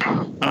succulence,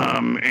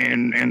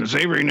 and the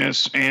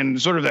savoriness,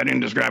 and sort of that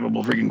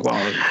indescribable freaking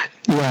quality.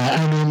 Yeah,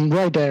 I mean,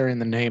 right there in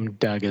the name,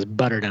 Doug, is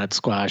butternut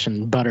squash,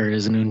 and butter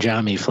is an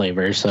umami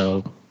flavor,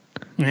 so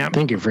Yeah. I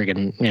think you're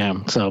freaking,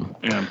 so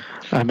Yeah,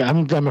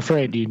 I'm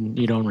afraid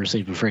you don't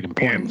receive a freaking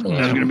yeah, point for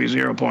that's that. gonna be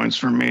 0 points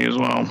for me as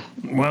well.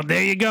 Well,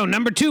 there you go.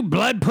 Number 2,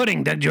 blood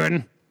pudding, Doug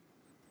Jordan.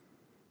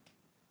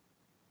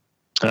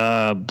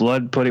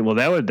 Blood pudding. Well,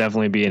 that would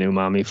definitely be an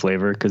umami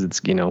flavor because it's,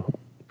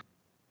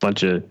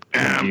 bunch of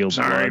congealed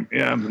Sorry. blood.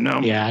 Yeah,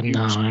 no. Yeah,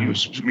 no.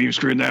 You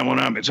screwed that one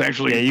up. It's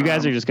actually. Yeah, you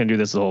guys are just going to do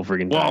this the whole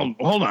freaking time.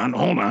 Well, hold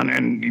on,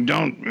 and you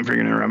don't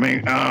freaking interrupt me.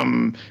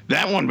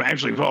 That one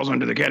actually falls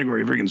under the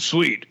category of freaking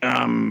sweet,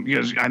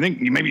 because I think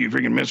maybe you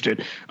freaking missed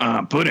it.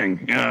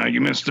 Pudding. You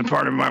missed the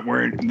part about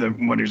where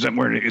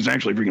it's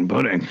actually freaking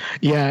pudding.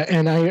 Yeah,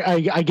 and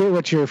I get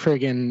what you're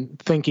friggin'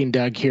 thinking,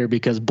 Doug, here,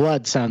 because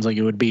blood sounds like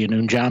it would be an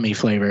umami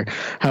flavor.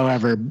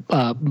 However,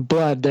 the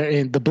blood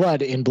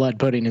in blood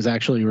pudding is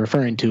actually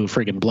referring into a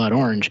freaking blood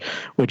orange,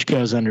 which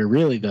goes under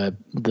really the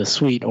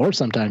sweet or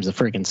sometimes the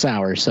freaking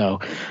sour. So,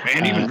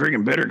 and even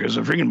freaking bitter, because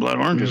the freaking blood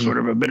orange is sort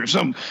of a bitter.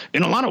 So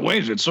in a lot of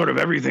ways, it's sort of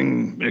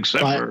everything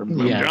except for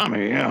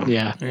umami.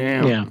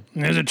 Yeah.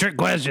 There's a trick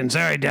question.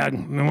 Sorry, Doug.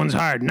 That one's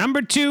hard.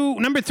 Number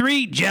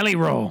 3, Jelly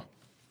Roll.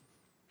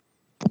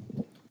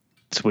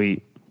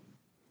 Sweet.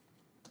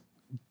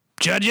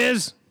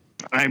 Judges?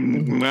 I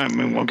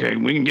mean, okay,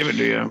 we can give it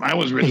to you. I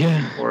was really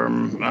looking for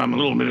a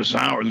little bit of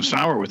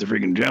sour with the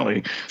freaking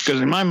jelly,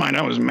 because in my mind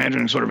I was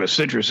imagining sort of a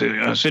citrus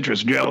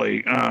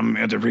jelly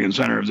at the freaking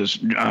center of this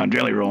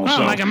jelly roll. Oh,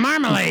 so like a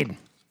marmalade.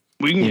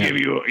 we can give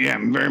you,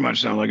 very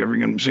much sound like a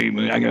freaking. See,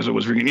 I guess it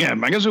was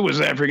freaking. I guess it was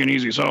that freaking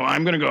easy. So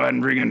I'm gonna go ahead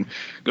and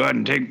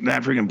take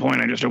that freaking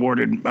point I just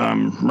awarded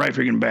right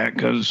freaking back,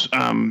 because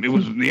it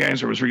was the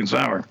answer was freaking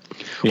sour.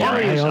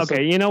 Yeah.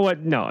 Okay, you know what?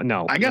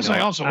 No. I guess I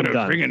also would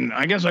have freaking.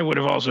 I guess I would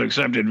have also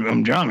accepted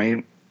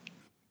umami.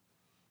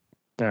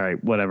 All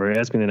right, whatever.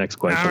 Ask me the next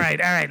question. All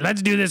right.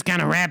 Let's do this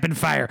kind of rapid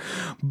fire.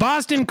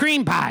 Boston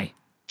cream pie.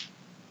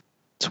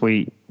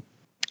 Sweet.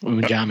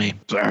 Umami.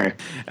 Sorry.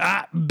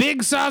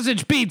 Big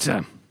sausage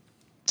pizza.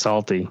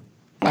 Salty.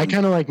 I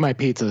kind of like my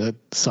pizza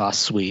sauce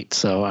sweet,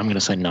 so I'm going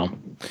to say no.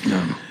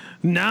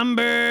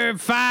 Number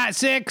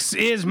 6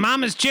 is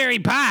Mama's cherry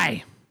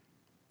pie.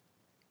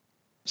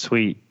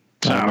 Sweet.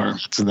 Sour.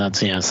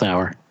 That's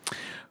sour.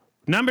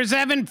 Number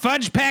 7,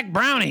 fudge pack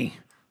brownie.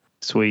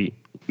 Sweet.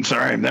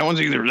 Sorry, that one's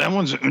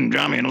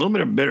umami and a little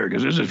bit of bitter,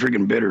 because this is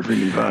freaking bitter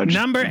freaking fudge.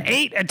 Number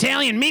 8,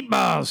 Italian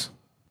meatballs.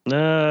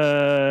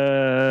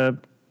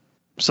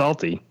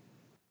 Salty.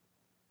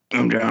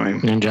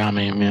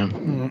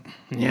 Umami,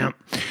 Yeah.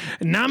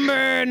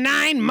 Number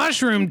 9,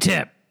 mushroom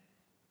tip.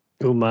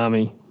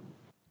 Umami.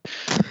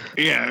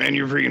 Yeah, and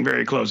you're freaking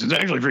very close. It's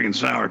actually freaking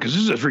sour, because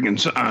this is a freaking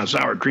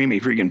sour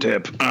creamy freaking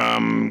tip.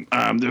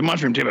 The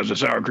mushroom tip has a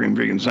sour cream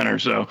freaking center,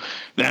 so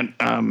that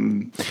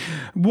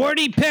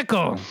Warty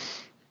pickle.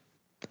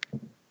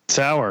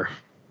 Sour.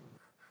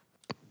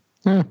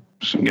 so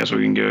I guess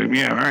we can give it.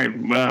 Yeah, all right.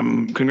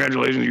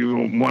 Congratulations,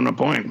 you won a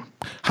point.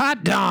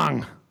 Hot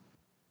dog.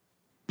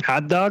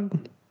 Hot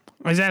dog.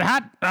 Is that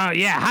hot?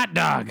 Yeah, hot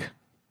dog.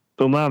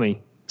 Umami.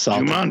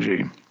 Salty.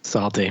 Jumanji.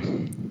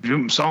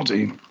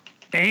 Salty.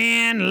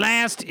 And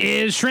last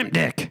is shrimp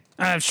dip.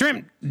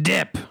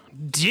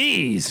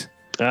 Jeez.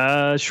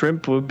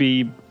 Shrimp would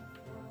be,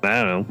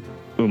 I don't know,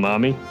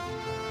 umami.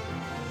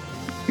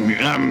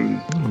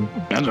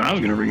 That's what I was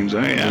going to freaking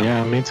say.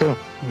 Yeah, me too.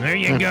 There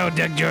you go,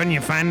 Doug Jordan.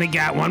 You finally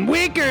got one.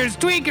 Tweakers,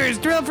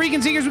 thrill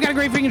freaking seekers. We got a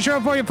great freaking show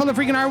for you, full of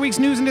freaking our week's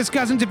news and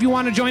discussions. If you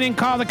want to join in,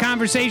 call the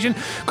conversation.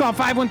 Call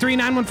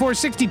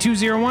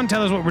 513-914-6201.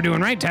 Tell us what we're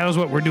doing right. Tell us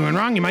what we're doing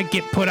wrong. You might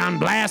get put on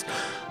blast,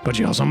 but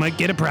you also might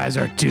get a prize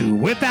or two.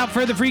 Without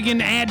further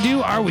freaking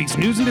ado, our week's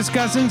news and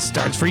discussions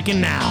starts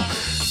freaking now.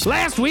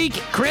 Last week,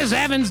 Chris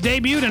Evans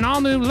debuted an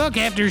all-new look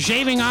after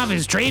shaving off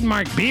his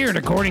trademark beard,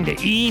 according to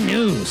E!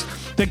 News.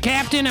 The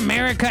Captain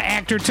America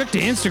actor took to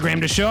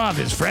Instagram to show off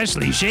his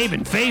freshly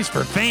shaven face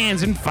for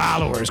fans and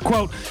followers.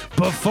 Quote,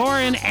 before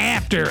and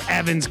after,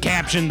 Evans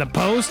captioned the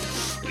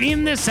post.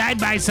 In the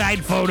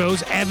side-by-side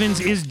photos,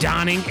 Evans is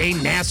donning a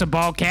NASA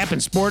ball cap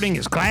and sporting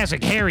his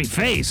classic hairy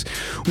face,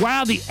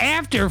 while the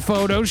after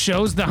photo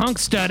shows the hunk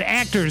stud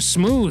actor's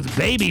smooth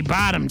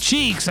baby-bottom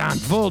cheeks on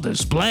full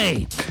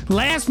display.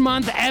 Last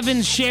month,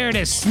 Evans shared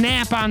a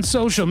snap on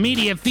social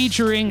media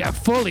featuring a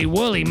fully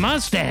woolly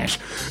mustache.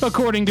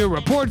 According to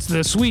reports,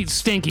 the sweet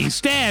stinky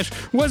stash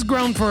was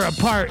grown for a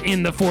part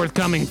in the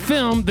forthcoming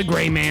film, The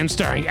Gray Man,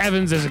 starring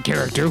Evans as a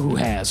character who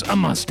has a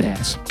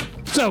mustache.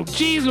 So,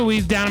 geez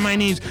Louise, down on my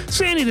knees.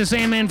 Sandy the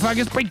Sandman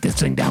Fuckers, break this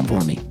thing down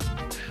for me.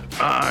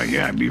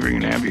 Yeah, I'd be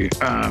freaking happy.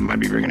 I'd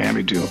be freaking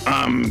happy to.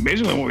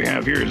 Basically, what we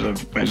have here is a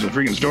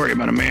freaking story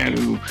about a man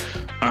who,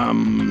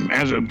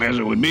 as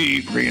it would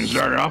be, freaking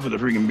started off with a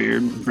freaking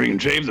beard, freaking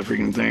shaved the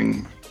freaking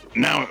thing.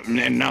 Now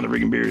the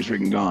freaking beard is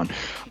freaking gone.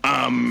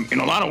 In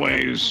a lot of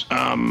ways,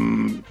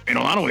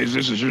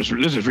 this is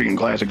freaking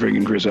classic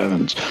freaking Chris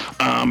Evans.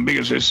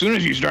 Because as soon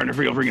as you start to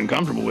feel freaking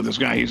comfortable with this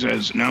guy, he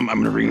says, "No, I'm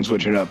gonna freaking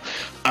switch it up."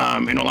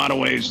 In a lot of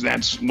ways,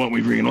 that's what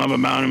we freaking love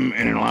about him,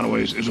 and in a lot of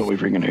ways, is what we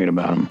freaking hate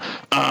about him.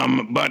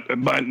 But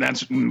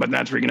that's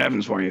freaking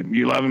Evans for you.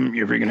 You love him,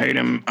 you freaking hate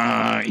him.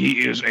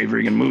 He is a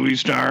freaking movie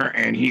star,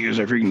 and he is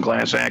a freaking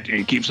class act, and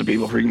he keeps the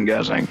people freaking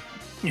guessing.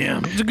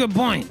 Yeah, it's a good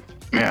point.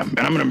 Yeah, and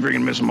I'm gonna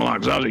freaking miss him a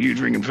lot, because I was a huge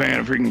freaking fan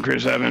of freaking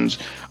Chris Evans,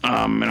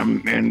 and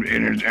I'm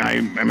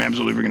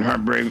absolutely freaking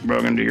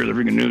heartbroken to hear the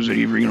freaking news that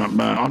he freaking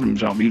off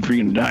himself. He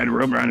freaking died, a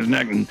rope around his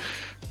neck, and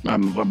I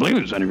believe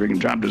it was that he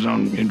freaking chopped his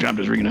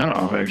freaking head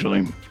off,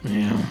 actually.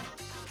 Yeah.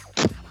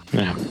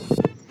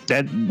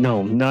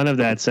 None of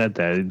that said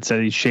that. It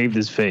said he shaved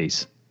his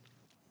face.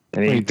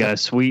 And he got a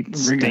sweet,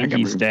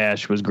 stinky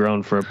stash was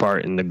grown for a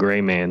part in The Gray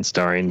Man,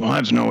 starring... Well,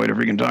 that's no way to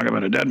freaking talk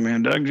about a dead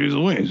man, Doug. Jeez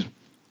Louise.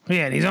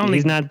 Yeah, he's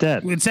not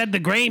dead. It said The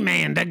Gray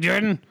Man, Doug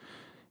Jordan.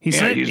 He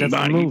said he's that's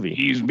the movie.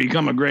 He's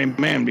become a gray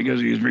man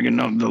because he's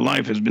freaking the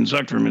life has been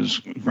sucked from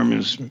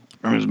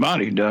his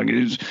body, Doug.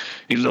 The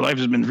life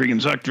has been freaking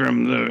sucked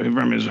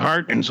from his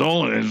heart and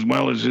soul, as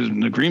well as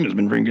the cream has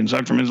been freaking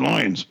sucked from his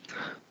loins.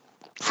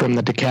 From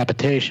the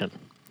decapitation.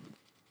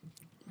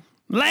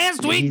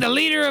 Last week, the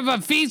leader of a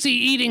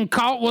feces-eating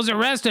cult was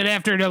arrested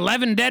after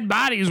 11 dead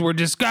bodies were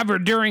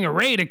discovered during a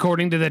raid,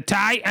 according to the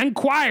Thai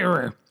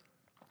Enquirer.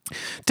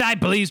 Thai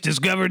police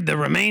discovered the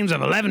remains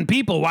of 11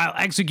 people while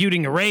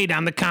executing a raid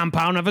on the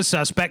compound of a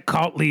suspect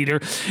cult leader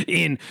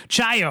in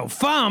Chao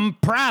Phum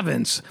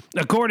province.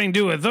 According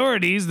to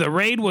authorities, the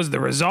raid was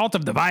the result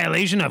of the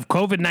violation of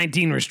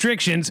COVID-19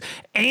 restrictions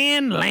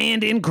and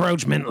land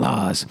encroachment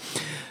laws.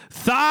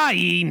 Thai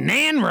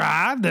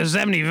Nanra, the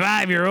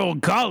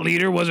 75-year-old cult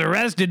leader, was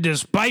arrested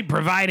despite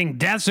providing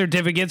death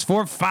certificates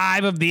for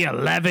 5 of the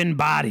 11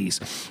 bodies.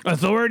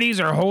 Authorities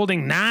are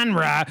holding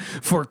Nanra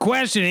for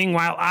questioning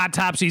while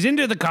autopsies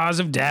into the cause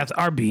of death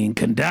are being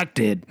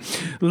conducted.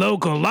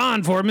 Local law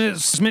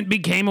enforcement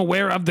became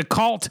aware of the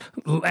cult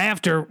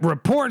after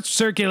reports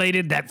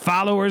circulated that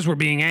followers were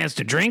being asked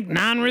to drink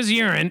Nanra's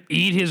urine,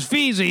 eat his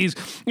feces,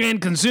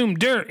 and consume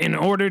dirt in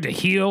order to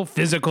heal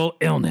physical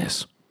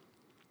illness.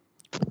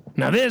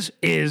 Now, this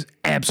is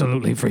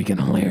absolutely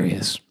freaking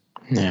hilarious.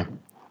 Yeah.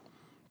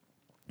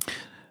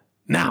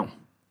 Now,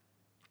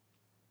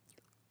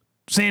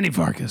 Sandy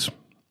Farkas,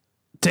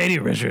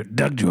 Tadia Richard,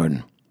 Doug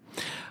Jordan,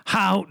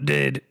 how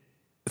did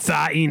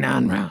Thai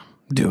Nanra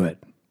do it?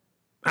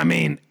 I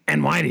mean,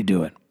 and why did he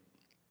do it?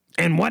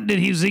 And what did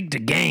he seek to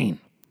gain?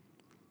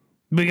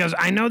 Because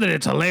I know that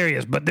it's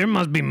hilarious, but there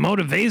must be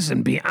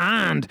motivation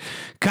beyond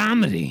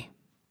comedy.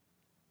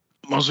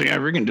 Mostly, I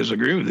freaking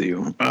disagree with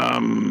you.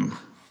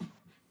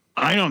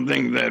 I don't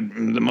think that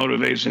the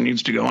motivation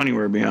needs to go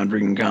anywhere beyond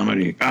freaking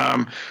comedy.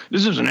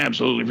 This is an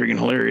absolutely freaking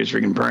hilarious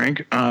freaking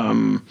prank.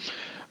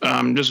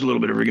 Just a little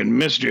bit of freaking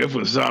mischief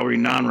with Thai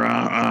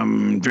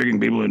Nanra, tricking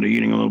people into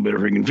eating a little bit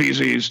of freaking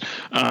feces,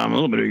 a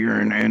little bit of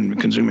urine, and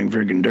consuming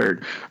freaking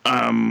dirt,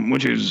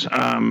 which is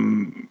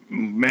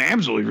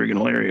absolutely freaking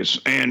hilarious.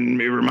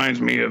 And it reminds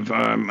me of a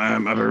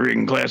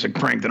freaking classic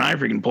prank that I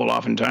freaking pull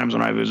oftentimes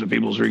when I visit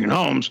people's freaking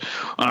homes.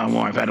 While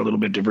I've had a little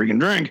bit to freaking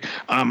drink,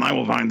 I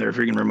will find their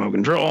freaking remote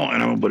control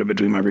and I will put it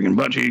between my freaking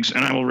butt cheeks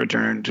and I will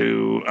return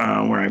to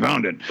where I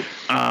found it.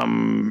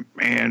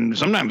 And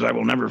sometimes I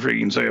will never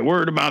freaking say a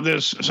word about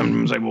this.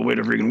 Sometimes I will wait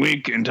a freaking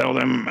week and tell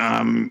them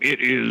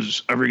it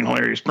is a freaking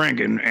hilarious prank,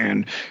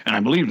 and I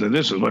believe that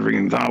this is what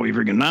freaking Thai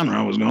freaking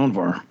Nanra was going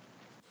for.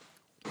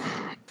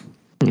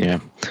 Yeah.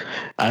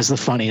 That's the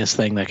funniest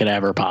thing that could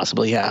ever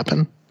possibly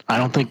happen. I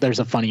don't think there's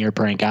a funnier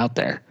prank out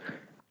there.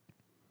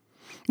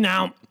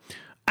 Now,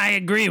 I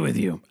agree with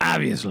you,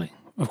 obviously,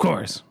 of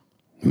course.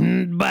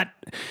 But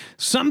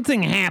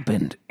something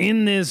happened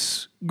in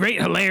this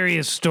great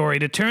hilarious story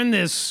to turn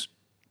this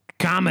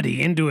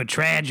comedy into a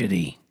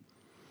tragedy.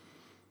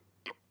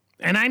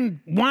 And I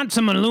want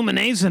some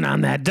illumination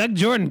on that. Doug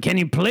Jordan, can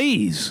you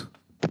please?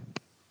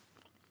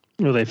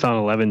 Well, they found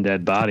 11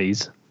 dead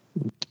bodies.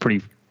 It's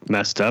pretty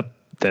messed up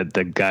that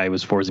the guy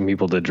was forcing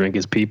people to drink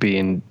his pee-pee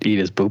and eat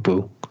his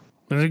poo-poo.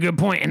 That's a good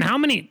point. And how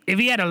many, if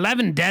he had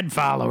 11 dead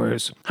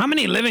followers, how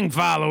many living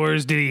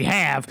followers did he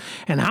have?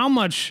 And how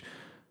much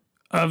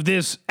of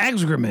this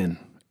excrement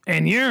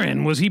and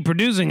urine was he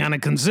producing on a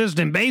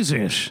consistent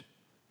basis?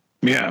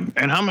 Yeah,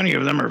 and how many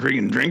of them are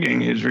freaking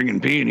drinking his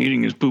freaking pee and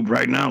eating his poop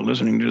right now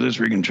listening to this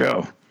freaking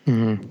show?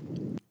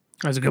 Mm-hmm.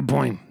 That's a good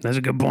point.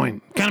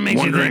 Kind of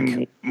makes you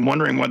think.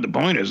 Wondering what the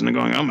point is, and they're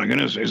going, oh my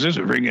goodness, is this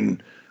a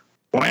freaking,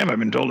 why have I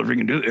been told to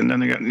freaking do it? And then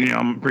they got,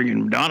 I'm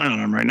freaking dawning on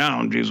them right now,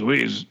 and geez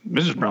Louise,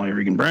 this is probably a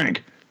freaking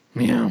prank.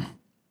 Yeah.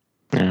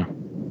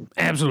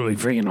 Absolutely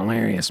freaking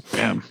hilarious.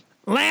 Yeah.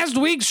 Last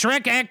week,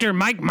 Shrek actor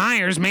Mike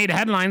Myers made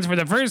headlines for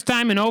the first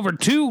time in over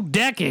 2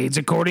 decades,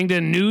 according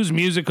to News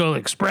Musical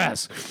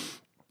Express.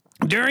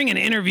 During an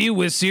interview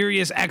with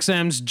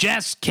SiriusXM's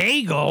Jess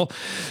Cagle,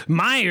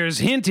 Myers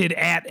hinted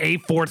at a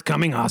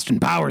forthcoming Austin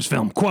Powers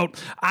film. Quote,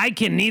 I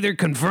can neither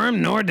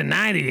confirm nor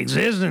deny the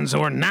existence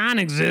or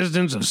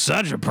non-existence of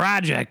such a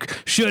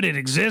project, should it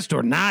exist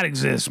or not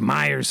exist,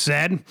 Myers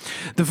said.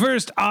 The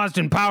first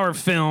Austin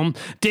Powers film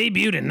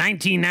debuted in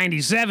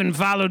 1997,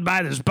 followed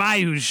by The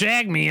Spy Who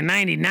Shagged Me in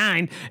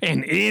 1999,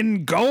 and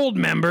In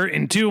Goldmember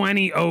in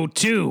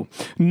 2002.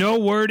 No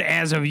word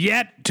as of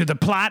yet to the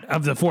plot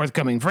of the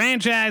forthcoming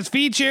franchise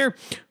feature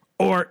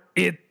or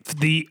if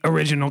the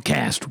original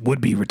cast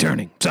would be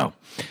returning. So,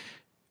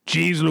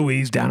 geez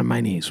Louise, down on my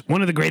knees.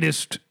 One of the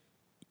greatest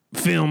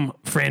film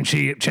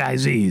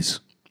franchisees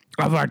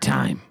of our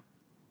time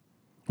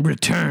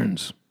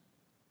returns.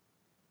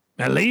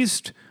 At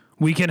least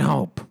we can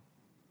hope.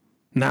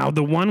 Now,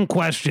 the one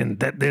question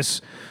that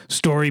this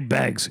story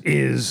begs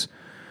is,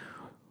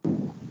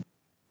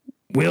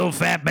 will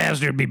Fat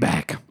Bastard be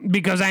back?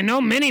 Because I know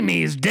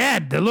Mini-Me is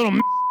dead, the little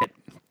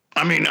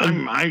I mean,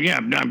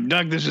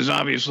 Doug, this is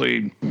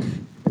obviously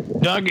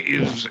Doug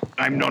is.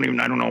 I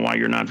don't know why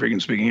you're not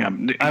freaking speaking up.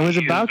 I was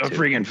He is about to.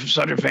 freaking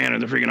such a fan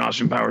of the freaking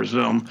Austin Powers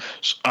film.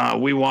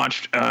 We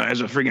watched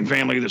as a freaking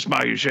family The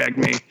Spy Who Shagged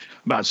Me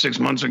about 6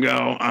 months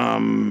ago.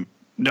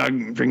 Doug,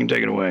 freaking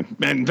take it away.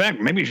 And in fact,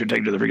 maybe you should take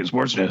it to the freaking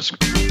sports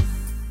desk.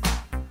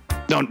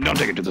 Don't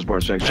take it to the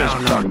sports desk.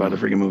 Just talk about the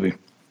freaking movie.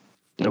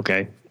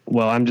 Okay.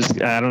 Well, I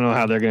don't know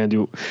how they're going to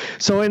do.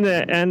 So in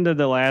the end of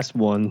the last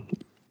one,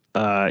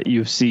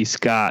 you see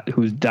Scott,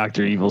 who's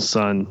Dr. Evil's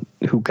son,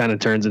 who kind of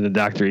turns into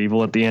Dr.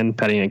 Evil at the end,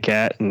 petting a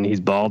cat, and he's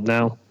bald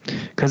now.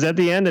 Because at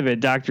the end of it,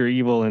 Dr.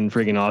 Evil and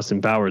freaking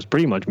Austin Powers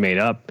pretty much made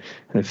up.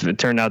 If it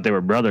turned out they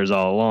were brothers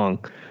all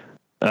along.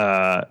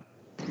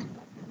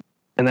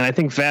 And then I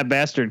think Fat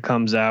Bastard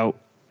comes out,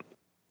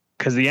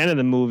 because the end of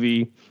the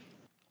movie,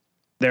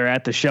 they're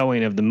at the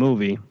showing of the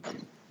movie,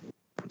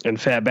 and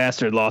Fat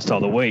Bastard lost all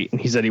the weight, and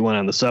he said he went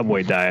on the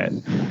Subway diet,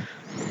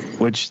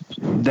 which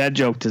that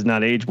joke does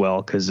not age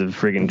well because of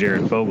friggin'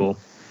 Jared Fogle.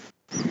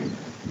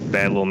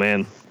 Bad little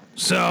man.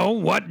 So,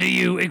 what do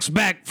you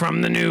expect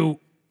from the new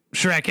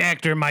Shrek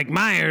actor Mike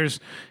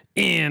Myers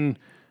in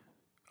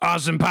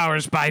Austin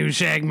Powers Spy Who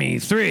Shagged Me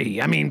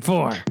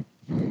 4?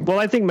 Well,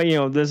 I think,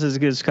 this is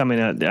just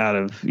coming out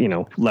of,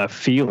 left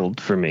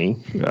field for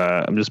me.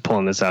 I'm just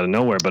pulling this out of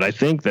nowhere, but I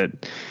think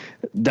that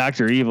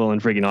Dr. Evil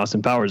and freaking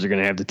Austin Powers are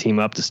going to have to team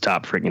up to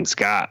stop freaking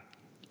Scott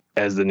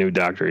as the new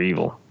Dr.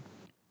 Evil.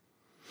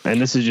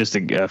 And this is just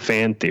a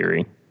fan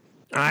theory.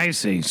 I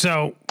see.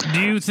 So,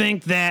 do you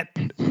think that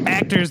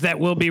actors that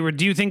will be...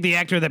 Do you think the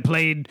actor that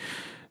played...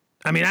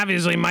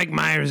 obviously Mike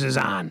Myers is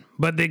on,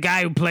 but the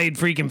guy who played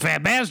freaking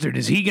Fat Bastard,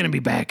 is he going to be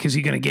back? Is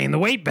he going to gain the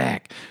weight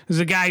back? Is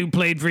the guy who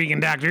played freaking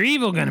Dr.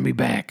 Evil going to be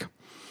back?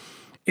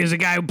 Is the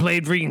guy who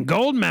played freaking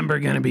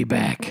Goldmember going to be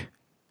back?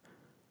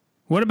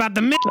 What about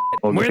the midget?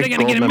 Well, Where are they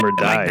going to get a midget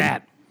died. like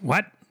that?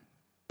 What?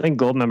 I think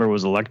Goldmember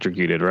was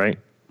electrocuted, right?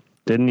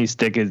 Didn't he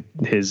stick his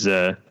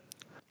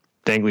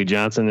Dangly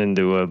Johnson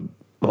into a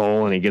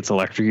hole and he gets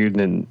electrocuted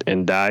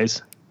and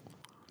dies?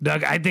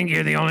 Doug, I think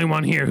you're the only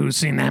one here who's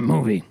seen that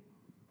movie.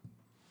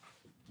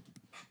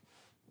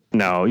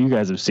 No, you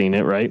guys have seen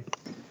it, right?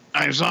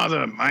 I saw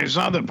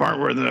the part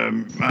where the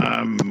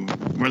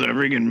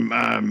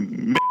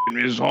freaking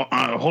is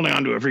holding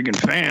onto a freaking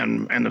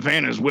fan, and the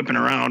fan is whipping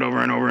around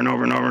over and over and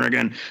over and over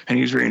again, and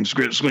he's freaking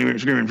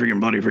screaming freaking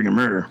bloody freaking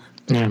murder.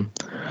 Yeah.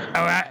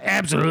 Oh,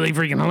 absolutely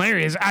freaking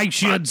hilarious. I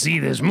should see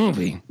this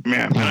movie.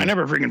 Yeah, and I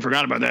never freaking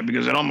forgot about that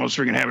because it almost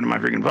freaking happened to my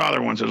freaking father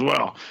once as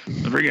well.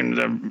 The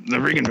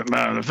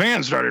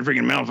fan started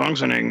freaking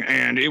malfunctioning,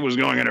 and it was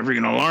going at a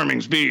freaking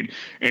alarming speed,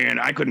 and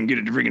I couldn't get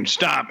it to freaking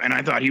stop, and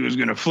I thought he was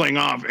gonna fling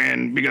off,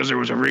 and because there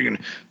was the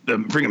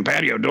freaking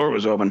patio door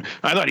was open,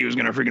 I thought he was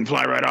gonna freaking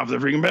fly right off the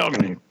freaking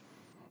balcony.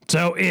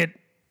 So it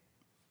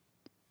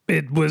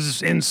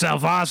was in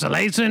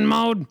self-oscillation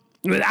mode?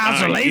 With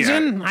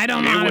oscillation? Yeah. I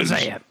don't know how to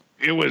say it.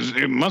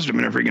 It must have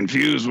been a freaking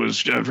fuse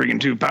was freaking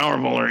too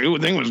powerful, or the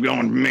thing was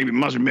going,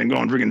 must have been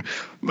going freaking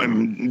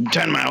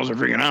 10 miles a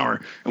freaking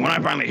hour. And when I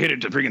finally hit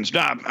it to freaking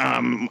stop,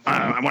 when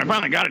I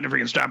finally got it to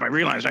freaking stop, I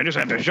realized I just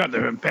had to shut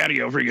the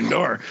patio freaking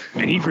door,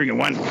 and he freaking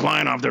went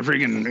flying off the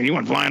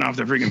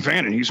freaking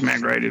fan, and he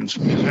smacked his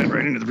head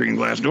right into the freaking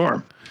glass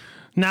door.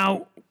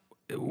 Now,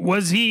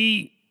 was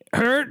he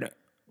hurt,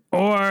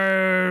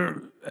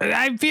 or...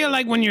 I feel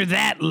like when you're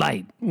that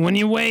light, when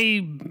you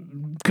weigh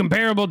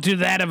comparable to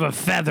that of a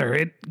feather,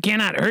 it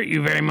cannot hurt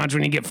you very much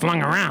when you get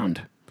flung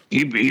around.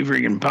 He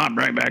freaking popped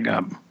right back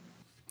up.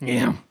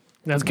 Yeah,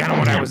 that's kind of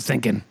what I was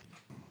thinking.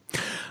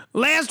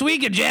 Last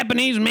week, a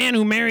Japanese man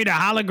who married a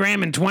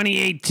hologram in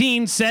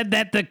 2018 said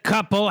that the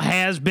couple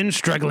has been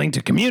struggling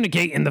to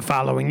communicate in the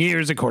following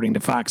years, according to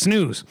Fox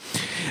News.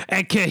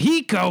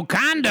 Akihiko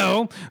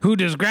Kondo, who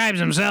describes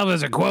himself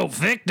as a, quote,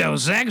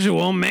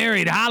 fictosexual,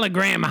 married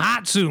hologram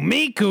Hatsu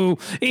Miku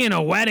in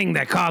a wedding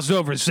that cost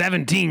over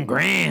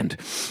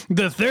 $17,000.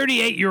 The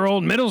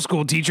 38-year-old middle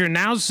school teacher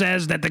now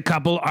says that the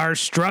couple are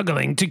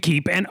struggling to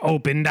keep an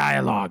open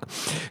dialogue.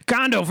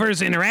 Kondo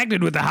first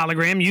interacted with the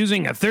hologram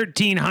using a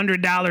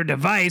 $1,300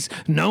 device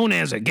known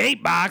as a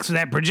gatebox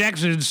that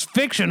projects its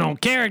fictional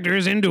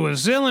characters into a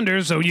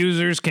cylinder so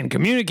users can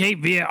communicate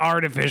via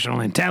artificial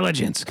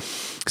intelligence.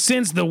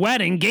 Since the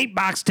wedding,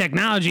 gatebox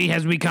technology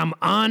has become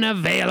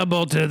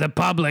unavailable to the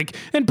public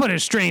and put a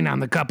strain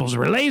on the couple's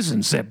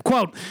relationship.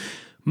 Quote,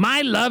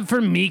 "My love for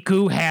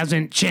Miku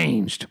hasn't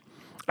changed.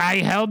 I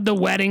held the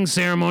wedding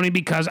ceremony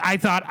because I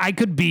thought I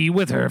could be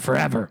with her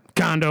forever,"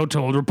 Kondo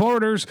told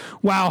reporters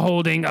while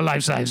holding a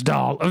life-size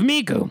doll of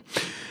Miku.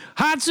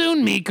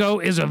 Hatsune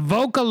Miku is a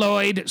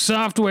Vocaloid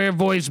software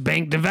voice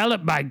bank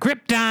developed by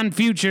Krypton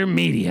Future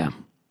Media.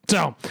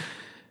 So,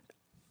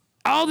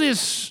 all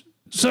this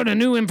sort of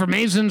new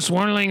information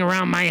swirling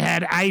around my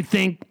head, I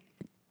think,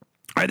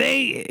 are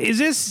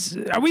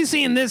we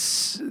seeing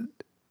this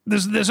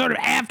the sort of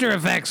after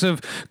effects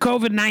of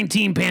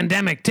COVID-19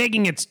 pandemic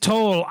taking its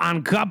toll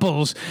on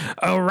couples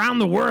around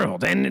the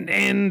world?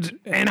 And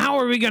how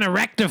are we going to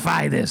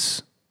rectify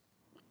this?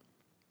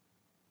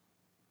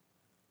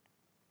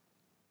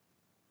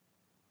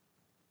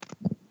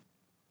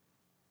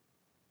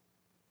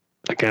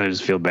 I kind of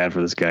just feel bad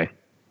for this guy.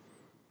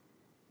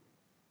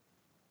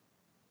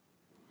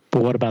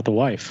 But what about the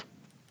wife?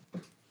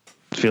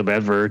 Feel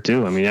bad for her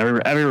too. I mean,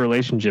 every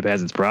relationship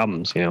has its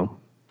problems, you know.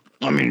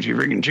 I mean, she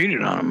freaking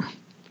cheated on him.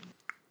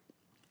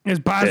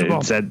 It's possible.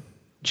 It said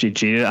she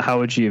cheated. How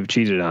would she have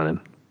cheated on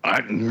him?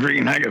 I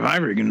freaking heck if I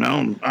freaking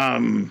know.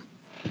 I'm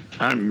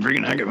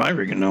freaking heck if I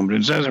freaking know. But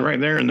it says it right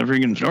there in the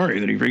freaking story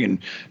that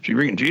she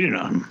freaking cheated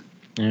on him.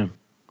 Yeah.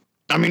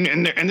 I mean,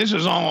 and this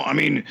is all. I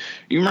mean,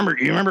 you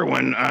remember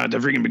when the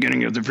freaking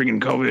beginning of the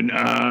freaking COVID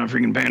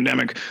freaking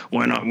pandemic,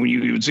 when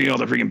you would see all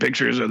the freaking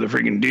pictures of the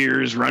freaking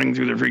deers running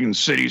through the freaking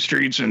city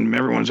streets, and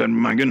everyone said,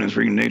 "My goodness,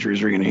 freaking nature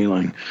is freaking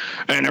healing,"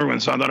 and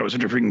everyone thought it was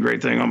such a freaking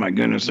great thing. Oh my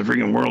goodness, the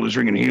freaking world is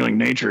freaking healing,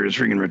 nature is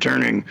freaking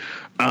returning,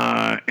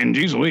 and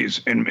geez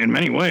Louise, in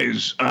many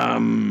ways,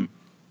 I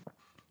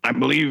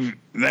believe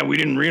that we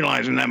didn't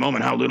realize in that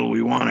moment how little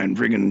we wanted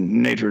freaking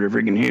nature to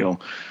freaking heal.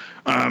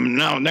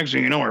 Now, next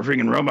thing you know, our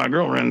freaking robot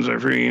girlfriends are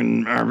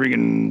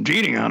freaking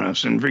cheating on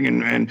us and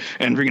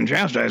freaking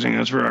chastising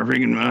us for our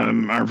freaking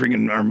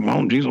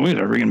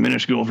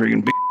minuscule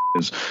freaking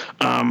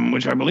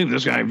which I believe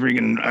this guy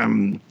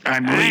freaking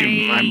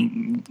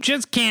I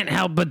just can't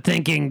help but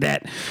thinking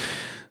that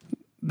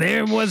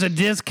there was a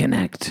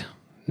disconnect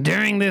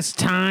during this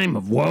time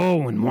of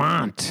woe and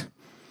want.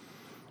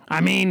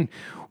 I mean,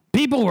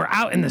 people were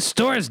out in the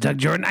stores, Doug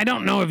Jordan. I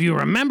don't know if you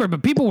remember,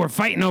 but people were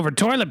fighting over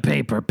toilet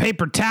paper,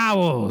 paper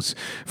towels,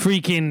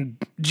 freaking,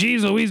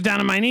 geez Louise, down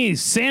on my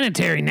knees,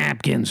 sanitary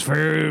napkins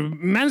for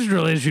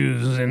menstrual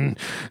issues, and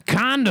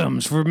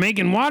condoms for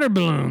making water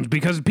balloons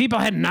because people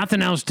had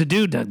nothing else to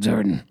do, Doug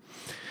Jordan.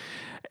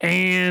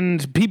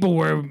 And people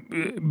were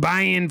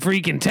buying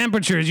freaking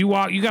temperatures. You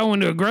go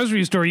into a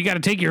grocery store, you got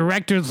to take your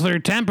rectal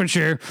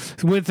temperature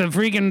with a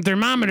freaking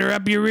thermometer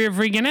up your rear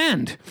freaking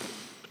end.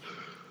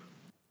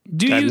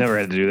 I've never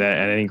had to do that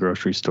at any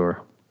grocery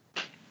store.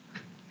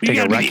 Take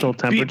a rectal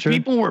temperature?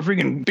 People were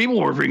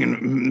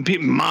freaking,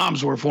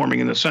 mobs were forming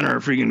in the center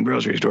of freaking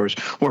grocery stores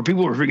where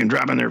people were freaking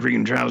dropping their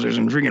freaking trousers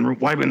and freaking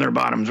wiping their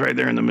bottoms right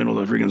there in the middle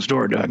of the freaking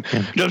store, Doug.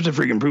 Yeah. Just to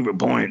freaking prove a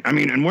point. I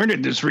mean, and where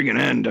did this freaking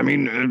end? I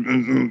mean,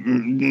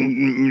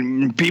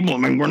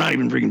 we're not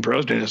even freaking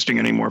protesting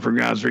anymore, for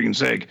God's freaking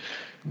sake.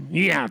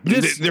 Yeah,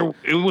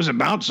 it was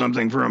about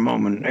something for a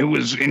moment. It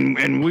was,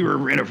 and we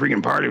were in a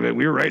freaking part of it.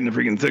 We were right in the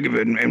freaking thick of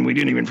it, and we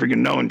didn't even freaking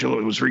know until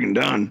it was freaking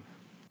done.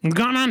 It's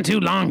gone on too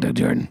long, Doug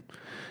Jordan,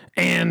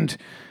 and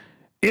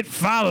it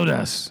followed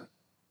us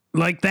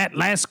like that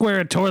last square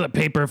of toilet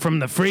paper from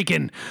the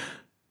freaking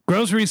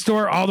grocery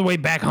store all the way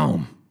back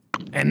home.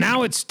 And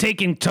now it's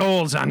taking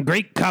tolls on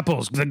great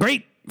couples, the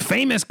great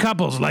famous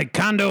couples like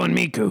Kondo and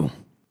Miku.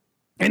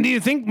 And do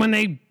you think when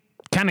they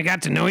kind of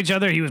got to know each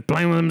other, he was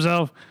playing with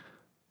himself?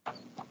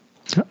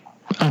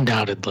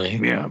 Undoubtedly.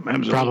 Yeah,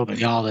 absolutely.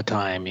 Probably all the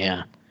time,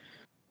 yeah.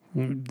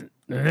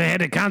 They had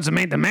to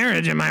consummate the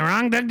marriage. Am I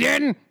wrong, Doug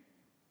Jordan?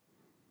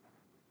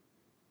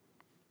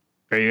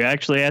 Are you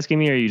actually asking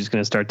me, or are you just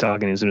going to start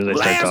talking as soon as I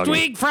start talking? Last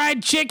week,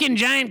 Fried Chicken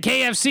Giant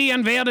KFC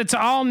unveiled its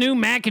all-new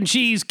mac and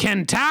cheese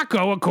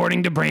Kentaco,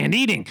 according to Brand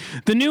Eating.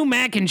 The new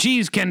mac and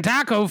cheese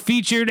Kentaco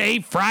featured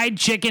a fried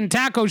chicken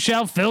taco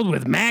shell filled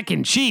with mac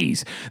and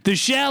cheese. The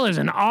shell is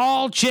an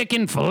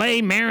all-chicken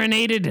filet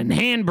marinated and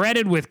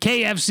hand-breaded with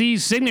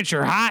KFC's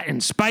signature hot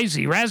and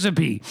spicy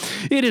recipe.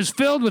 It is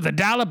filled with a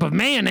dollop of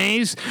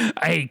mayonnaise,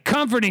 a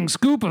comforting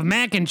scoop of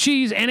mac and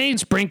cheese, and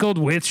sprinkled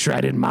with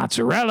shredded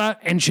mozzarella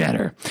and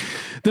cheddar.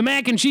 The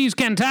mac and cheese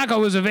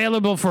Kentaco is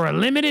available for a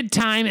limited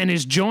time and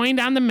is joined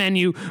on the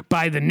menu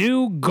by the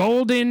new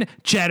golden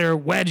cheddar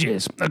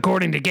wedges.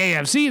 According to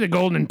KFC, the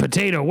golden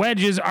potato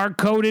wedges are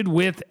coated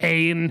with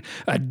an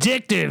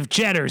addictive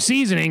cheddar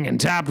seasoning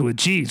and topped with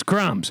cheese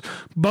crumbs.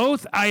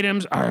 Both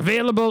items are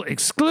available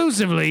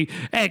exclusively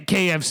at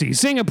KFC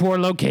Singapore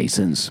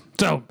locations.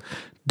 So,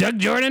 Doug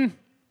Jordan,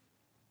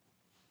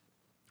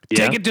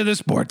 take it to the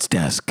sports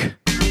desk.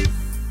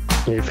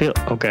 You feel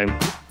okay?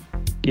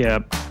 Yeah.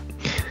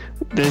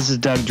 This is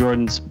Doug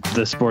Jordan's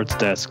The Sports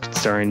Desk,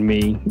 starring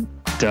me,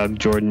 Doug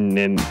Jordan,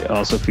 and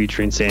also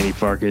featuring Sandy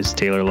Farkas,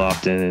 Taylor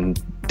Lofton, and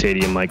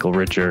Tadia Michael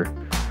Richer.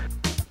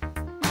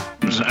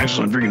 It was an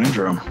excellent freaking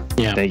intro.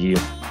 Yeah. Thank you.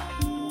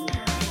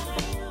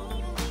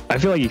 I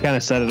feel like you kind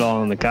of said it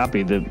all in the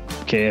copy. The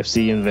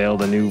KFC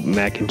unveiled a new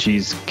mac and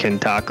cheese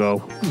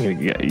Kentaco.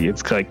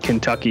 It's like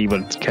Kentucky,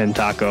 but it's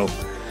Kentaco.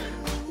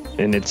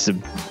 And it's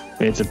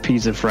a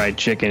piece of fried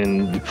chicken,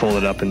 and you pull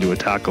it up into a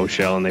taco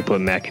shell, and they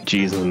put mac and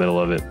cheese in the middle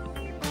of it.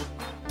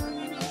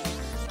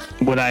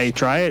 Would I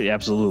try it?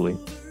 Absolutely.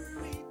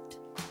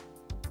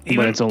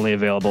 But it's only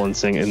available in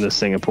the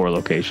Singapore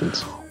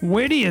locations.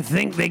 Where do you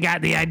think they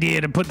got the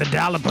idea to put the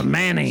dollop of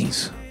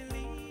mayonnaise?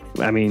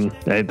 I mean,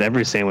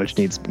 every sandwich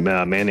needs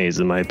mayonnaise,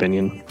 in my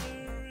opinion.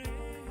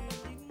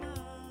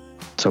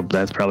 So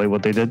that's probably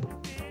what they did.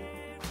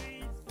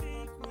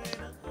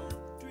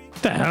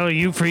 What the hell are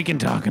you freaking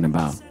talking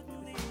about?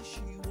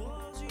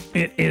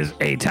 It is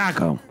a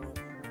taco.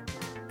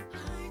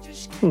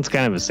 It's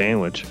kind of a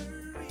sandwich.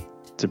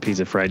 It's a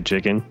piece of fried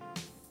chicken.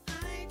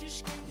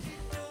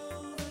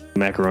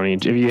 macaroni.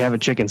 If you have a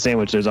chicken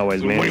sandwich, there's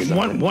always mayonnaise.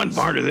 Wait, one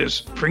part of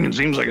this freaking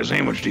seems like a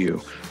sandwich to you.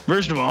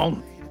 First of all,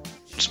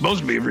 it's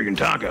supposed to be a freaking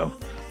taco.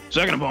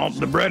 Second of all,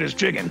 the bread is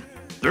chicken.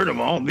 Third of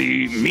all,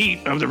 the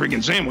meat of the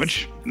freaking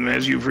sandwich,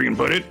 as you freaking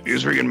put it,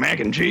 is freaking mac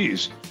and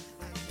cheese.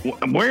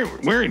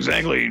 Where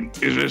exactly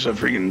is this a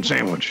freaking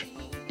sandwich?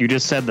 You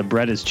just said the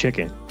bread is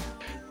chicken.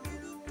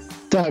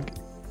 Doug,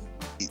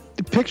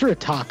 picture a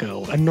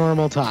taco, a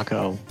normal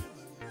taco.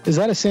 Is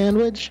that a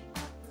sandwich?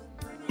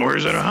 Or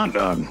is it a hot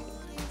dog?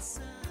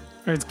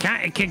 Or it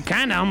can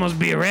kind of almost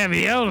be a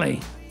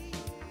ravioli.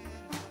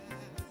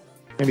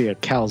 Maybe a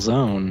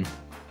calzone.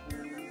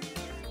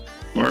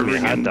 Or a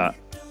hot dog.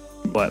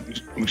 What?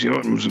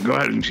 Go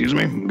ahead, excuse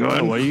me. Go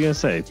ahead. What are you going to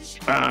say?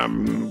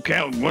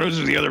 What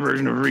is the other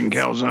version of a freaking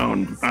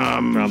calzone?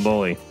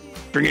 Stromboli.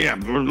 Yeah, a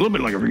little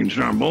bit like a freaking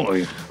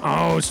Stromboli.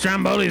 Oh,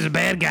 Stromboli is a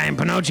bad guy in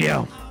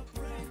Pinocchio.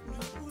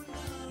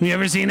 You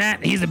ever seen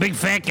that? He's a big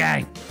fat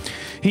guy.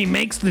 He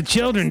makes the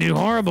children do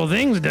horrible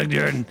things, Doug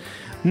Jordan.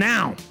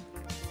 Now,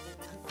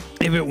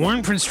 if it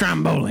weren't for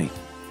Stromboli,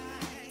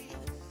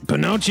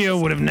 Pinocchio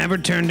would have never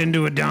turned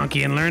into a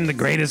donkey and learned the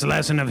greatest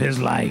lesson of his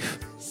life.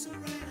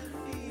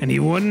 And he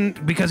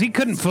wouldn't, because he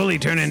couldn't fully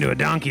turn into a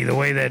donkey the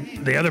way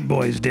that the other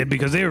boys did,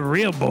 because they were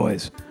real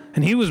boys.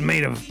 And he was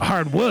made of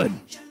hard wood,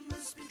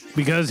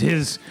 because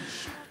his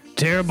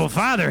terrible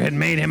father had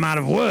made him out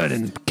of wood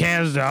and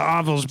cast an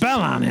awful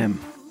spell on him.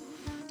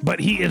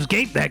 But he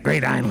escaped that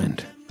great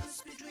island,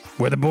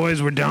 where the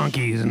boys were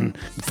donkeys and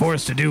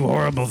forced to do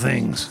horrible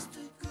things.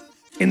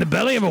 In the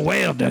belly of a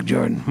whale, Doug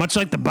Jordan, much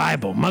like the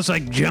Bible, much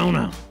like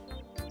Jonah.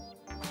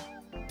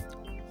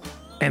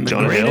 And the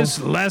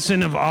greatest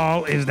lesson of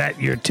all is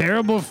that your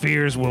terrible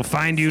fears will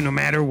find you no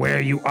matter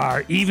where you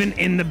are. Even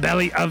in the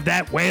belly of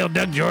that whale,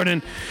 Doug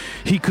Jordan,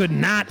 he could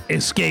not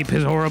escape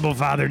his horrible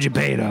father,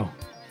 Geppetto.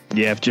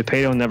 Yeah, if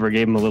Geppetto never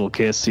gave him a little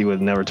kiss, he would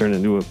never turn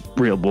into a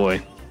real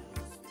boy.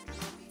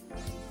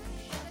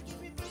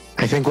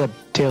 I think what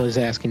Taylor's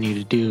asking you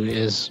to do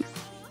is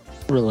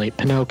relate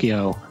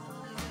Pinocchio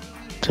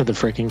to the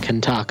freaking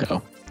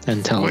Kentaco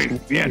and tell us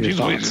yeah, your geez,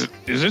 thoughts.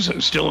 is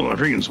this still a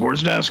freaking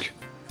sports desk?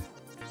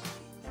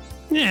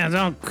 Yeah, it's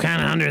all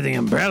kind of under the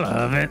umbrella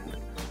of it.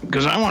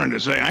 Because I wanted to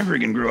say I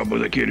freaking grew up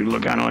with a kid who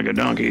looked kind of like a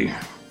donkey.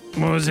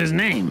 What was his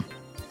name?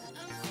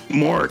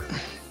 Mort.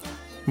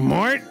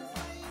 Mort?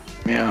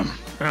 Yeah.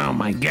 Oh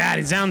my God,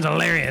 he sounds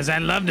hilarious.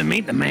 I'd love to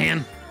meet the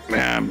man.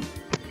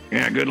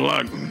 Yeah, good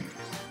luck.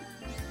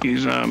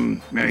 He's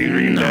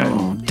freaking dead.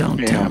 No, don't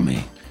tell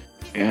me.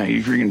 Yeah,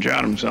 he freaking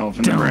shot himself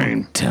in the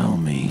brain. Don't tell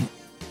me.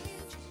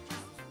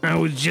 I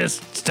was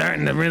just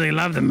starting to really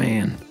love the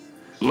man.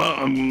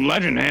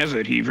 Legend has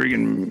it he had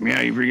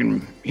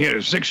a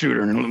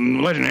 6-shooter,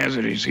 and legend has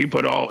it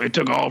it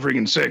took all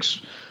freaking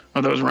 6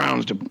 of those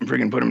rounds to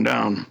freaking put him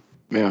down.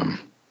 Yeah.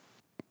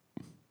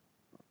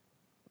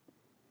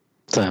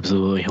 It's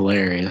absolutely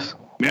hilarious.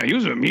 Yeah, he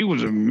was a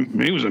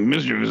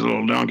mischievous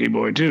little donkey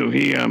boy too.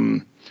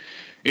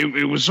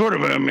 It was sort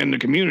of in the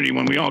community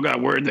when we all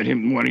got word that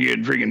what he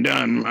had freaking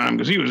done,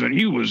 because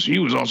he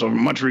was also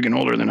much freaking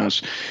older than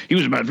us. He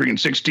was about freaking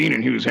 16,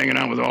 and he was hanging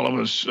out with all of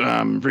us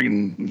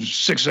freaking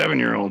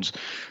 6-7-year-olds,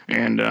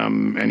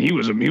 and he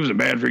was a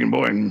bad freaking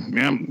boy,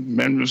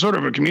 and sort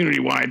of a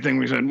community wide thing.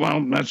 We said, well,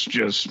 let's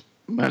just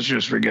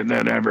forget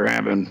that ever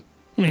happened.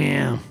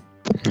 Yeah.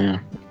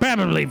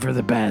 Probably for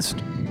the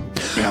best.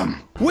 Yeah.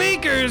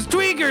 Weakers,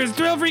 tweakers,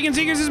 thrill freaking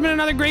seekers, has been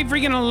another great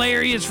freaking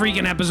hilarious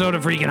freaking episode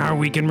of freaking Our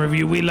Week in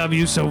Review. We love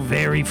you so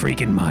very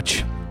freaking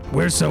much.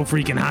 We're so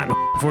freaking hot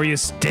for you.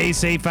 Stay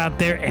safe out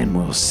there, and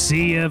we'll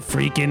see you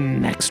freaking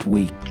next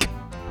week.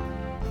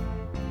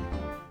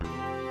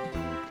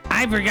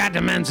 I forgot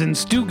to mention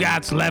Stu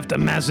Gotts left a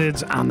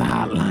message on the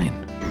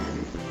hotline.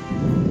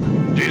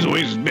 Jeez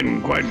Louise, it's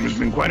been quite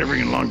a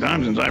freaking long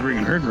time since I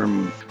freaking heard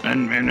from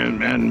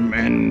him.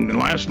 And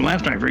last I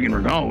freaking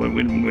recall,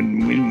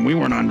 we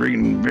weren't on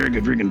freaking very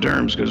good freaking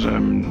terms because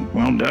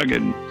Doug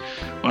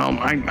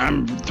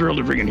I'm thrilled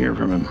to freaking hear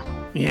from him.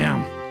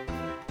 Yeah.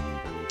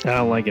 I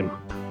don't like him.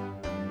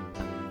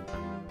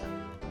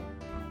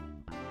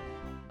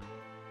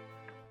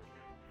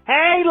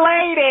 Hey,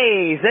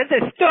 ladies, this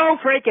is Stu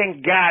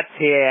freaking Gotts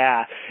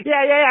here.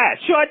 Yeah.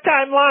 Short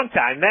time, long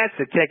time, that's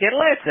the ticket.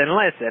 Listen.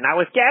 I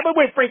was gabbing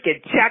with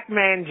freaking Chuck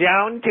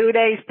Mangione 2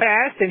 days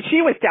past, and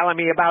she was telling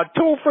me about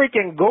 2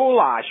 freaking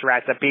goulash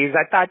recipes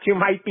I thought you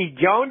might be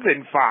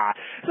jonesing for.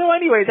 So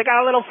anyways, I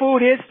got a little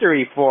food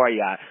history for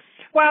you.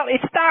 Well,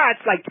 it starts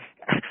like,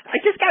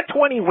 I just got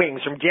 20 wings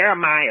from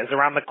Jeremiah's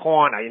around the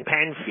corner in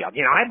Penfield.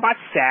 I bought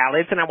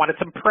salads and I wanted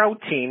some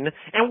protein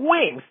and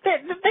wings. They're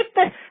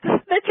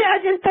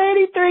charging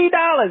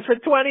 $33 for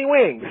 20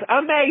 wings.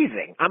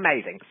 Amazing.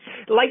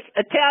 Like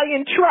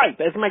Italian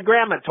tripe, as my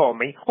grandma told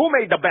me, who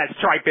made the best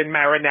tripe and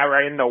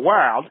marinara in the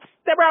world.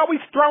 They were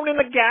always thrown in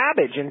the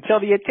garbage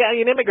until the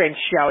Italian immigrants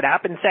showed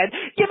up and said,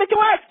 give it to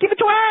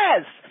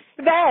us.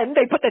 Then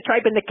they put the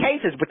tripe in the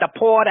cases with the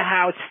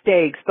porterhouse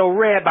steaks, the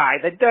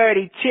ribeye, the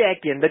dirty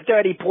chicken, the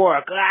dirty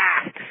pork.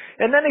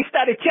 And then they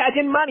started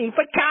charging money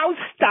for cow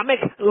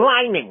stomach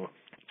lining.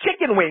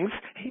 chicken wings,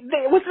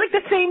 it was like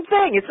the same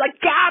thing. It's like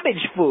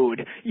garbage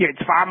food.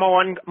 It's far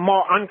more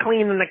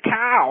unclean than the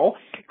cow.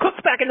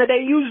 Cooks back in the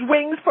day used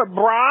wings for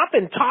broth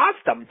and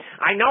tossed them.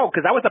 I know,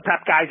 because I was the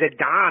prep guys at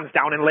Don's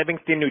down in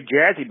Livingston, New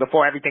Jersey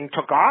before everything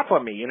took off for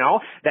me, you know?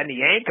 Then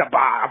the Anchor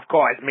Bar, of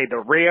course, made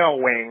the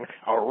real wing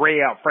a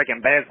real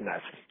freaking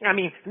business. I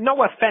mean, no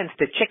offense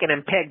to chicken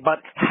and pig,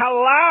 but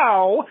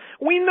hello,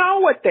 we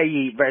know what they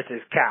eat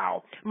versus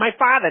cow. My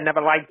father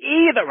never liked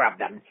either of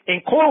them,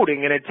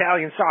 including an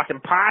Italian sauce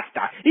and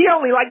pasta. He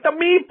only liked the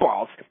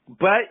meatballs,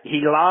 but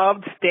he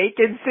loved steak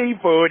and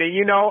seafood, and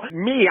you know,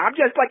 me, I'm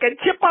just like a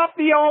chip off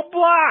the old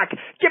block.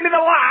 Give me the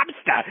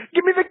lobster.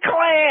 Give me the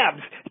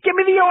clams. Give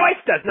me the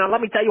oysters. Now, let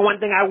me tell you one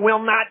thing I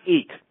will not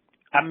eat.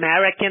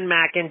 American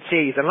mac and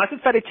cheese, unless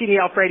it's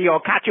fettuccine alfredo or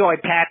cacio e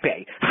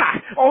pepe.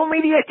 Ha! Only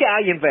the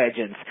Italian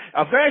versions.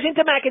 A version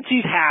to mac and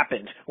cheese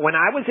happened when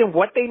I was in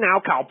what they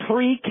now call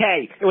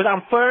pre-K. It was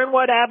on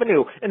Fernwood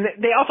Avenue, and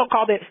they also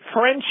called it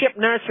Friendship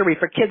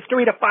Nursery for kids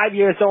 3 to 5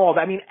 years old.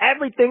 I mean,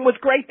 everything was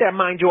great there,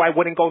 mind you. I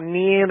wouldn't go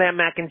near their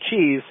mac and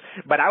cheese,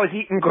 but I was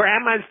eating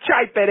grandma's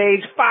tripe at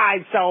age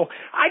 5, so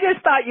I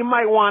just thought you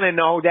might want to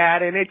know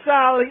that, and it's,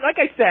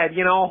 like I said,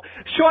 you know,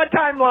 short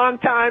time, long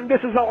time,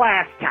 this is the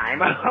last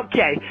time. Okay.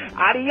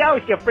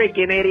 Adios, you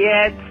freaking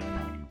idiots.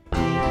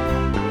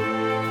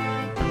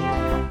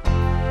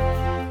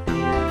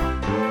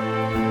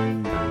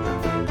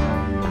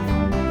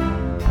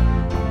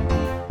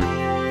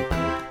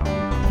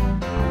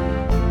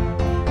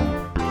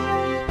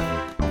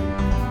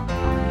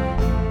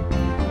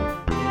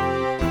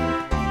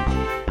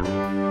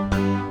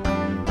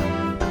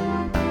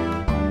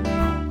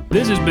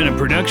 This has been a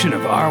production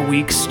of Our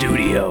Week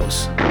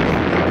Studios.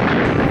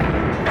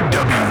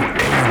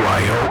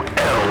 WAYO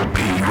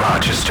LP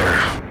Rochester.